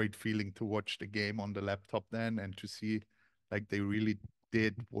was a great feeling to watch the game on the laptop then and to see like they really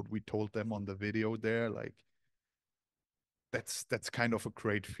did what we told them on the video there. Like that's kind of a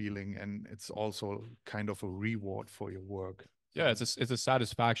great feeling and it's also kind of a reward for your work. Yeah, So it's a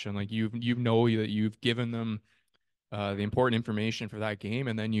satisfaction. Like you know that you've given them the important information for that game,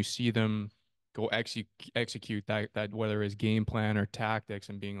 and then you see them go execute that whether it's game plan or tactics,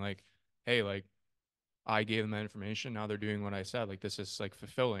 and being like, hey, like I gave them that information. Now they're doing what I said. Like this is like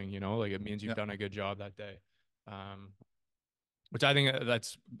fulfilling, like it means you've yeah, done a good job that day. Um, which I think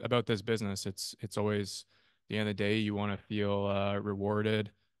that's about this business. It's always the end of the day, you want to feel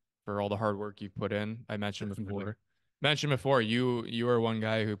rewarded for all the hard work you put in. I Definitely. mentioned before, you are one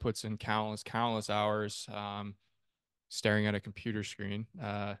guy who puts in countless hours staring at a computer screen,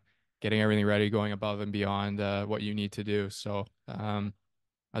 getting everything ready, going above and beyond what you need to do. So,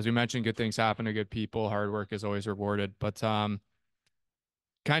 as we mentioned, good things happen to good people. Hard work is always rewarded. But kind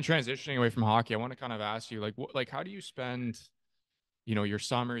of transitioning away from hockey, I want to kind of ask you, like, like, how do you spend, your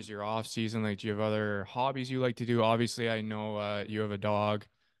summers, your off season? Like, do you have other hobbies you like to do? Obviously, I know you have a dog.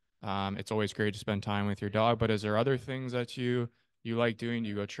 It's always great to spend time with your dog, but is there other things that you like doing? Do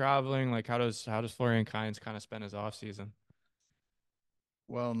you go traveling? Like, how does Florian Keinz kind of spend his off season?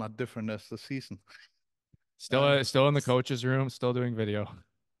 Well, not different as the season. Still in the S- coach's room, still doing video.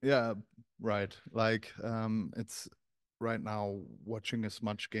 yeah, right. Like, it's right now watching as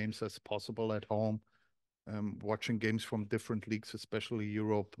much games as possible at home, watching games from different leagues, especially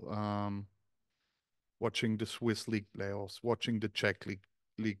Europe, watching the Swiss league playoffs, watching the Czech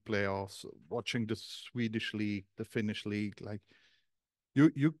league playoffs, watching the Swedish league, the Finnish league. Like,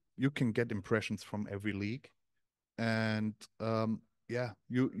 you can get impressions from every league, and yeah,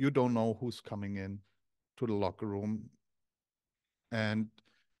 you don't know who's coming in to the locker room, and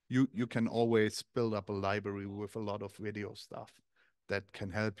you can always build up a library with a lot of video stuff that can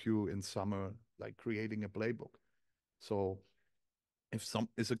help you in summer, like creating a playbook. So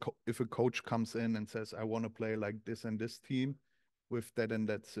if a coach comes in and says, I want to play like this and this team with that and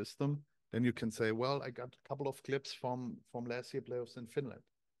that system, then you can say, well, I got a couple of clips from last year playoffs in Finland.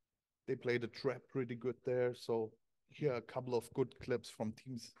 They played a trap pretty good there. So here are a couple of good clips from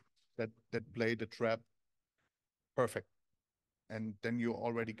teams that play the trap perfect. And then you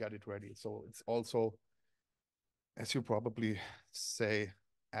already got it ready. So it's also, as you probably say,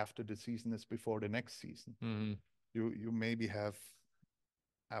 after the season is before the next season. Hmm. You maybe have,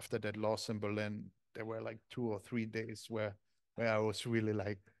 after that loss in Berlin, there were like 2 or 3 days where I was really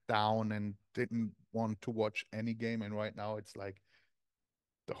like down and didn't want to watch any game. And right now it's like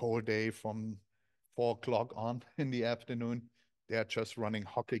the whole day from 4 o'clock on in the afternoon, they're just running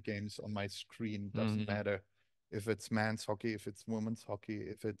hockey games on my screen. Doesn't Hmm. matter if it's men's hockey, if it's women's hockey,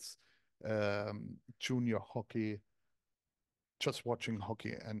 if it's junior hockey, just watching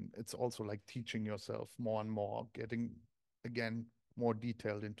hockey. And it's also like teaching yourself more and more, getting again more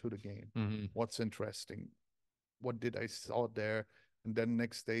detailed into the game. Hmm. What's interesting? What did I saw there? And then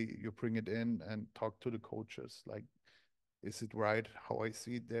next day you bring it in and talk to the coaches. Like, is it right how I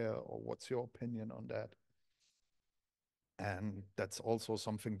see it there, or what's your opinion on that? And that's also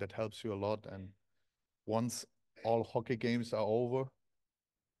something that helps you a lot. And once all hockey games are over,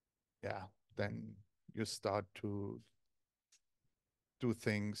 yeah, then you start to do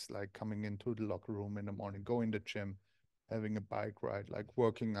things like coming into the locker room in the morning, go in the gym, having a bike ride, like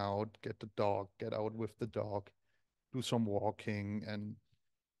working out, get the dog, get out with the dog, do some walking, and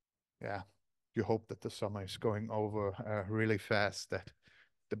yeah, you hope that the summer is going over really fast, that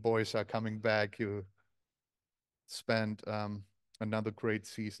the boys are coming back. You spend another great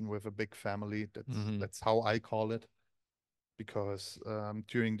season with a big family. Hmm. That's how I call it, because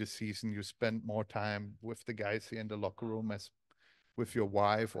during the season you spend more time with the guys here in the locker room as with your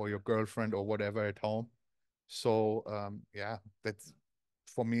wife or your girlfriend or whatever at home. So yeah, that's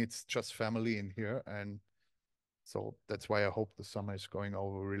for me. It's just family in here, and so that's why I hope the summer is going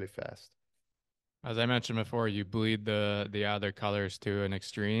over really fast. As I mentioned before, you bleed the other colors to an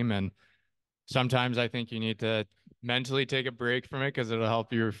extreme, and sometimes I think you need to mentally take a break from it because it'll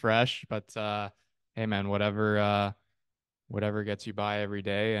help you refresh. But hey, man, whatever gets you by every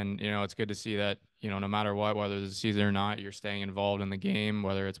day, and it's good to see that no matter what, whether it's a season or not, you're staying involved in the game,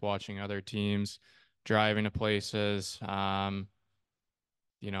 whether it's watching other teams, driving to places,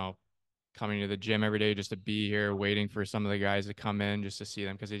 you know, coming to the gym every day just to be here, waiting for some of the guys to come in just to see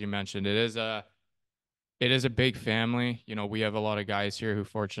them. Because as you mentioned, it is a big family. We have a lot of guys here who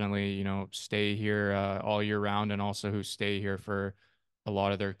fortunately, stay here all year round and also who stay here for a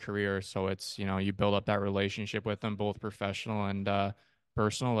lot of their career. So it's, you build up that relationship with them, both professional and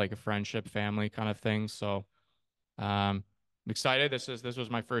personal, like a friendship, family kind of thing. So I'm excited. This was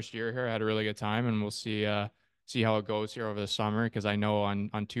my first year here. I had a really good time, and we'll see how it goes here over the summer. Because I know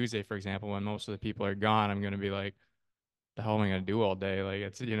on Tuesday, for example, when most of the people are gone, I'm gonna be like, the hell am I gonna do all day? Like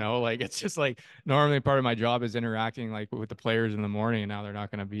like it's just like normally part of my job is interacting like with the players in the morning, and now they're not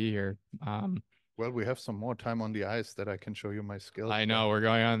gonna be here. Well, we have some more time on the ice that I can show you my skills I then. know we're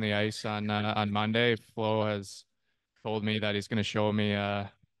going on the ice on Monday. Flo has told me that he's gonna show me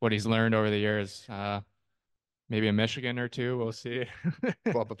what he's learned over the years. Maybe a Michigan or two. We'll see.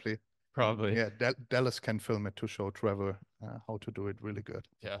 Probably. Probably. Yeah, Dallas can film it to show Trevor how to do it really good.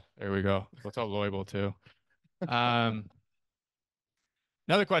 Yeah, there we go. We'll tell Loible too. Um,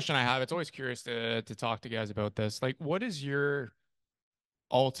 Another question I have, it's always curious to talk to guys about this. Like, what is your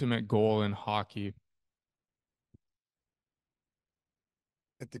ultimate goal in hockey?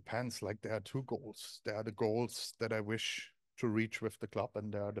 It depends. Like there are two goals. There are the goals that I wish to reach with the club,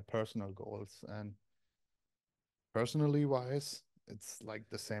 and there are the personal goals. And personally wise, it's like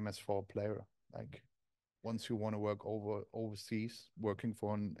the same as for a player. Like once you want to work overseas, working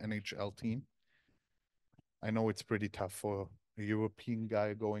for an NHL team, I know it's pretty tough for a European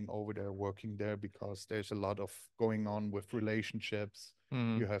guy going over there, working there, because there's a lot of going on with relationships.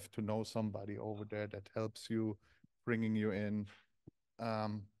 Mm, You have to know somebody over there that helps you, bringing you in.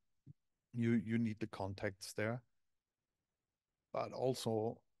 Um, you need the contacts there, but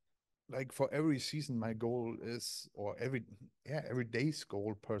also like for every season, my goal is, or every day's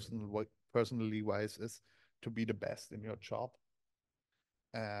goal, personally wise, is to be the best in your job,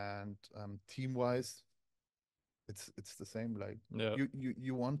 and team wise, it's the same. Like yeah.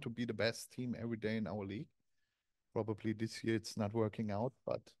 you want to be the best team every day in our league. Probably this year it's not working out,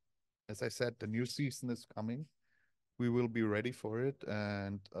 but as I said, the new season is coming. We will be ready for it,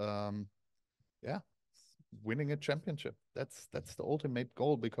 and yeah, winning a championship. That's the ultimate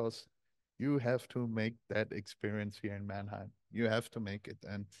goal, because you have to make that experience here in Mannheim. You have to make it,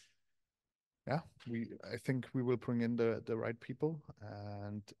 and yeah, we I think we will bring in the right people,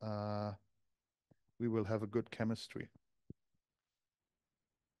 and we will have a good chemistry.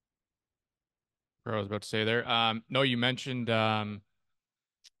 What I was about to say there. No, you mentioned kind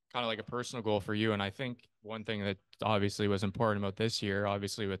of like a personal goal for you, and I think one thing that obviously was important about this year,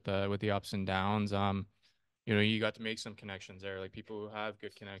 obviously with the ups and downs, you know, you got to make some connections there, like people who have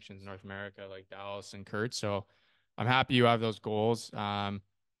good connections in North America, like Dallas and Kurt. So I'm happy you have those goals.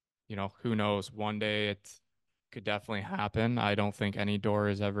 You know, who knows? One day it could definitely happen. I don't think any door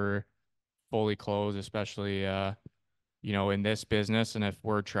is ever fully closed, especially you know, in this business. And if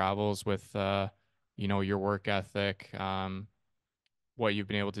word travels with you know, your work ethic, what you've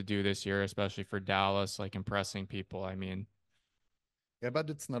been able to do this year, especially for Dallas, like impressing people. I mean, Yeah, but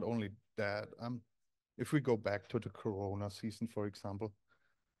it's not only that. If we go back to the Corona season, for example,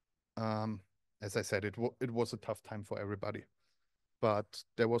 um, as I said, it was a tough time for everybody. But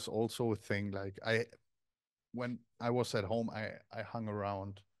there was also a thing like when I was at home, I hung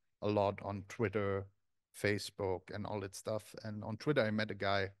around a lot on Twitter, Facebook, and all that stuff. And on Twitter, I met a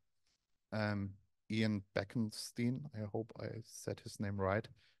guy, um, Ian Beckenstein. I hope I said his name right,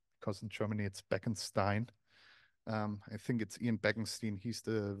 because in Germany it's Beckenstein. I think it's Ian Beckenstein. He's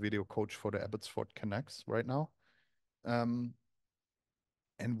the video coach for the Abbotsford Canucks right now. Um,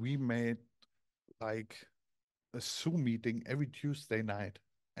 and we made like a Zoom meeting every Tuesday night,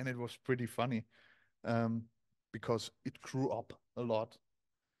 and it was pretty funny, um, because it grew up a lot.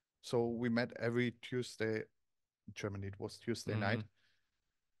 So we met every Tuesday. In Germany, it was Tuesday mm, night,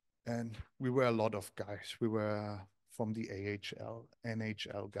 and we were a lot of guys. We were from the AHL,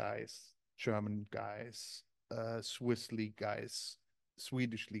 NHL guys, German guys, Swiss league guys,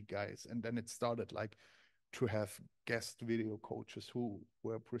 Swedish league guys, and then it started like to have guest video coaches who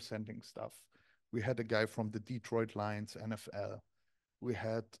were presenting stuff. We had a guy from the Detroit Lions NFL. We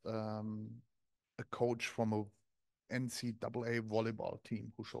had a coach from a NCAA volleyball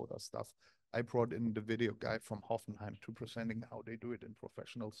team who showed us stuff. I brought in the video guy from Hoffenheim to presenting how they do it in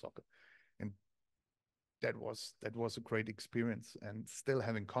professional soccer, and that was a great experience. And still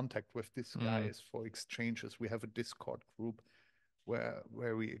having contact with these mm, guys for exchanges. We have a Discord group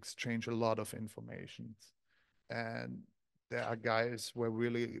where we exchange a lot of information, and there are guys where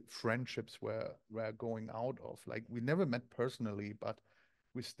really friendships were going out of. Like we never met personally, but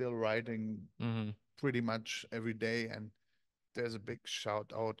we're still writing mm. pretty much every day, and there's a big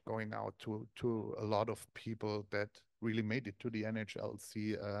shout out going out to a lot of people that really made it to the NHL.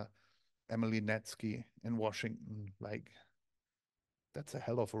 See, Emily Netsky in Washington, like that's a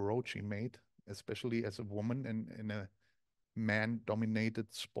hell of a road she made, especially as a woman in a man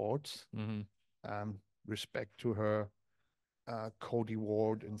dominated sport. Mm-hmm. Um, Respect to her. Cody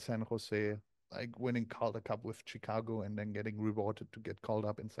Ward in San Jose, like winning Calder Cup with Chicago and then getting rewarded to get called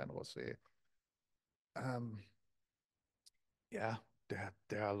up in San Jose. Um, yeah,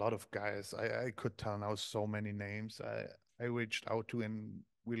 there are a lot of guys. I could tell now so many names. I reached out to, and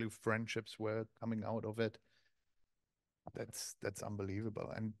really friendships were coming out of it. That's unbelievable,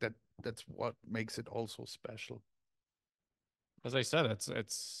 and that's what makes it also special. As I said,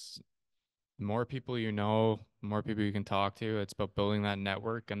 it's more people you know, more people you can talk to. It's about building that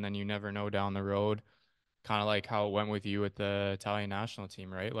network, and then you never know down the road, kind of like how it went with you with the Italian national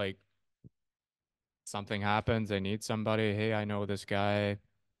team, right? Like something happens, they need somebody. Hey, I know this guy in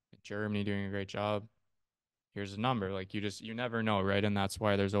Germany doing a great job. here's a number. Like you never know, right? And that's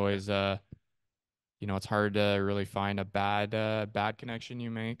why there's always it's hard to really find a bad connection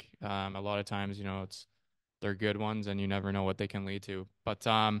you make. A lot of times, they're good ones and you never know what they can lead to. But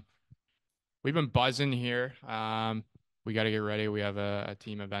we've been buzzing here. We got to get ready. We have a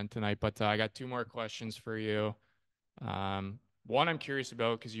team event tonight, but I got two more questions for you. One I'm curious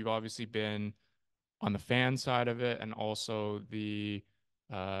about because you've obviously been on the fan side of it and also the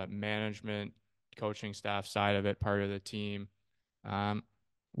management, coaching staff side of it, part of the team. Um,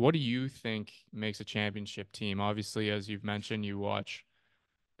 what do you think makes a championship team? Obviously, as you've mentioned, you watch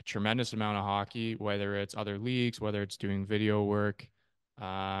a tremendous amount of hockey, whether it's other leagues, whether it's doing video work.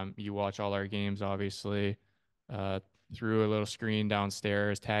 You watch all our games, obviously, uh, through a little screen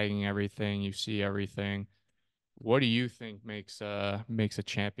downstairs, tagging everything. You see everything. What do you think makes a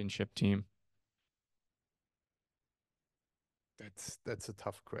championship team? That's a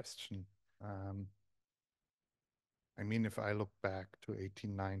tough question. Um, I mean, if I look back to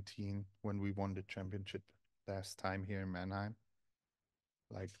 18-19 when we won the championship last time here in Mannheim,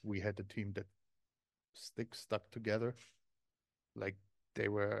 like we had a team that stuck together. Like they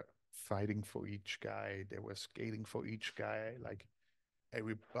were fighting for each guy, they were skating for each guy. Like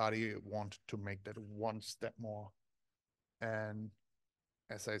everybody wanted to make that one step more. And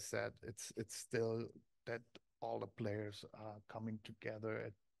as I said, it's still that all the players are coming together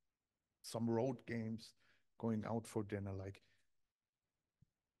at some road games, going out for dinner. Like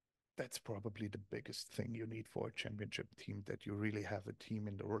that's probably the biggest thing you need for a championship team, that you really have a team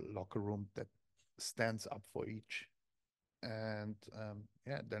in the locker room that stands up for each. And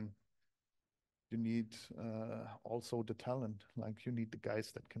yeah, then you need also the talent. Like you need the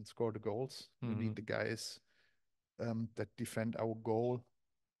guys that can score the goals. You Mm-hmm. need the guys that defend our goal.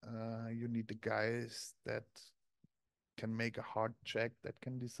 You need the guys that can make a hard check that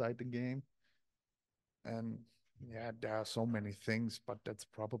can decide the game. And yeah, there are so many things, but that's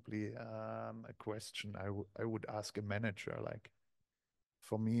probably a question I would ask a manager. Like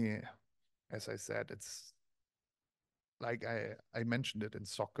for me, as I said, it's like I mentioned it in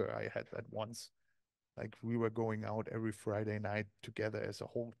soccer. I had that once. Like we were going out every Friday night together as a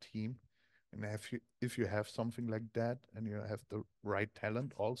whole team. And if you have something like that and you have the right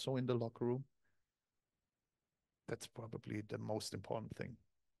talent also in the locker room, that's probably the most important thing.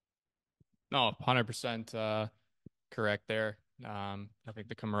 No, 100% correct there. I think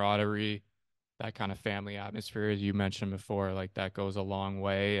the camaraderie, that kind of family atmosphere, as you mentioned before, like that goes a long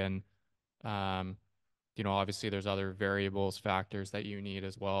way. And um, obviously there's other variables, factors that you need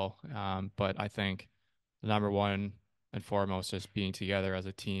as well. But I think the number one and foremost is being together as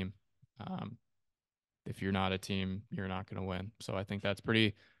a team. Um, if you're not a team, you're not going to win. So I think that's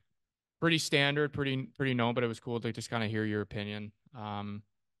pretty standard, pretty known. But it was cool to just kind of hear your opinion.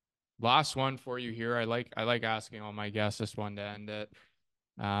 Last one for you here. I like asking all my guests this one to end it.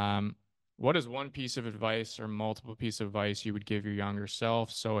 Um, what is one piece of advice or multiple piece of advice you would give your younger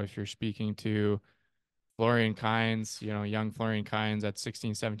self? So if you're speaking to Florian Keinz, young Florian Keinz at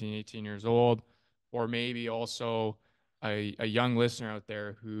 16, 17, 18 years old, or maybe also a young listener out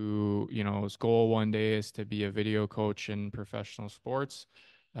there who, his goal one day is to be a video coach in professional sports.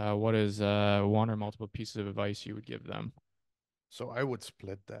 What is one or multiple pieces of advice you would give them? So I would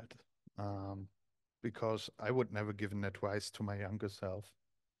split that um, because I would never give an advice to my younger self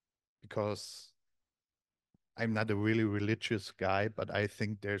because I'm not a really religious guy, but I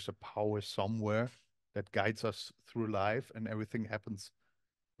think there's a power somewhere that guides us through life and everything happens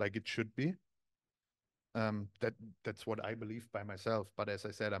like it should be. That's what I believe by myself. But as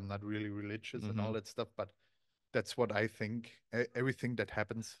I said, I'm not really religious and Mm-hmm. all that stuff. But that's what I think. Everything that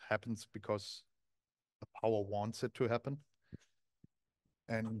happens because the power wants it to happen.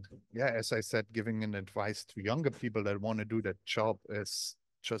 And yeah, as I said, giving an advice to younger people that want to do that job is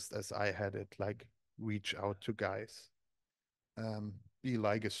just as I had it, like reach out to guys, be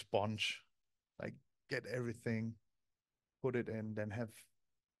like a sponge, like get everything, put it in, then have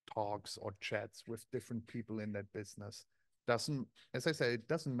talks or chats with different people in that business. Doesn't, as I say, it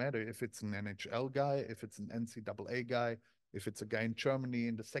doesn't matter if it's an NHL guy, if it's an NCAA guy, if it's a guy in Germany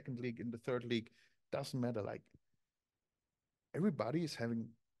in the second league, in the third league, doesn't matter. Like everybody is having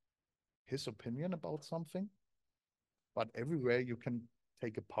his opinion about something, but everywhere you can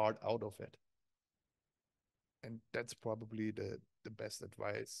take a part out of it. And that's probably the best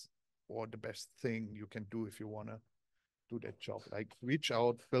advice or the best thing you can do if you want to do that job. Like reach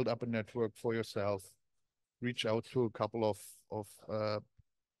out, build up a network for yourself, reach out to a couple of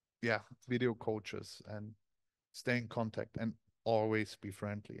yeah, video coaches and stay in contact and always be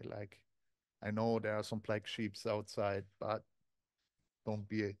friendly. Like I know there are some black sheeps outside, but don't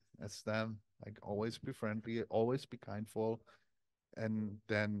be as them. Like always be friendly, always be kindful, and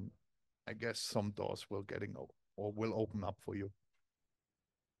then I guess some doors will getting or will open up for you.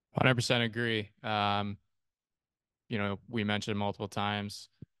 100% agree. We mentioned multiple times,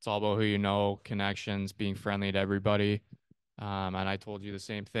 it's all about who you know, connections, being friendly to everybody. And I told you the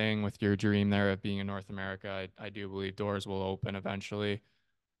same thing with your dream there of being in North America. I do believe doors will open eventually.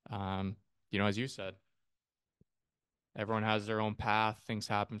 Um, as you said, everyone has their own path. Things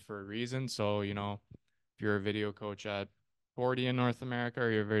happen for a reason. So, if you're a video coach at 40 in North America or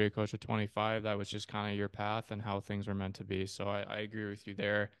you're a video coach at 25, that was just kind of your path and how things were meant to be. So I agree with you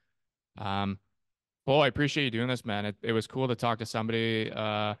there. Um, well, I appreciate you doing this, man. It was cool to talk to somebody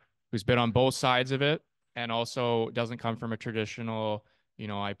who's been on both sides of it and also doesn't come from a traditional,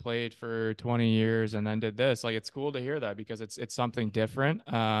 I played for 20 years and then did this. Like it's cool to hear that because it's something different.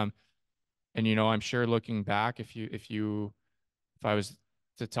 And I'm sure looking back, if I was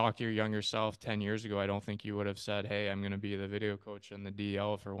to talk to your younger self 10 years ago, I don't think you would have said, "Hey, I'm going to be the video coach in the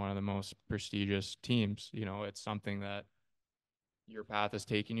DL for one of the most prestigious teams." It's something that your path has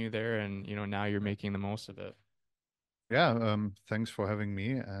taken you there and now you're making the most of it. Yeah, thanks for having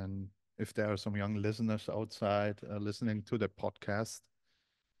me. And if there are some young listeners outside listening to the podcast,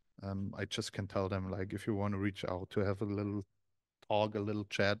 I just can tell them like if you want to reach out to have a little talk, a little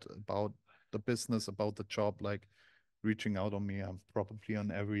chat about the business, about the job, like reaching out on me. I'm probably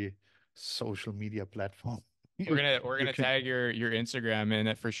on every social media platform. We're You gonna we're you gonna can tag your Instagram in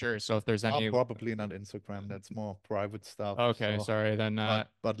it for sure. So if there's any probably not Instagram, that's more private stuff. okay, So sorry, then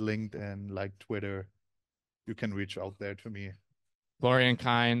but LinkedIn, like Twitter, you can reach out there to me. Florian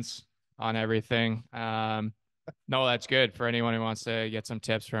Keinz on everything. No, that's good for anyone who wants to get some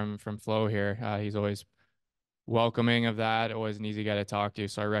tips from Flo here. He's always welcoming of that, always an easy guy to talk to.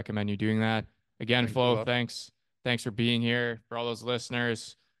 So I recommend you doing that. Again, Thanks a Flo, lot. thanks for being here. For all those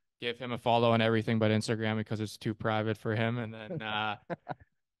listeners, give him a follow on everything but Instagram because it's too private for him. And then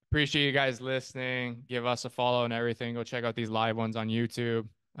appreciate you guys listening. Give us a follow and everything. Go check out these live ones on YouTube.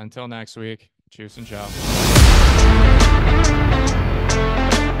 Until next week, cheers and ciao.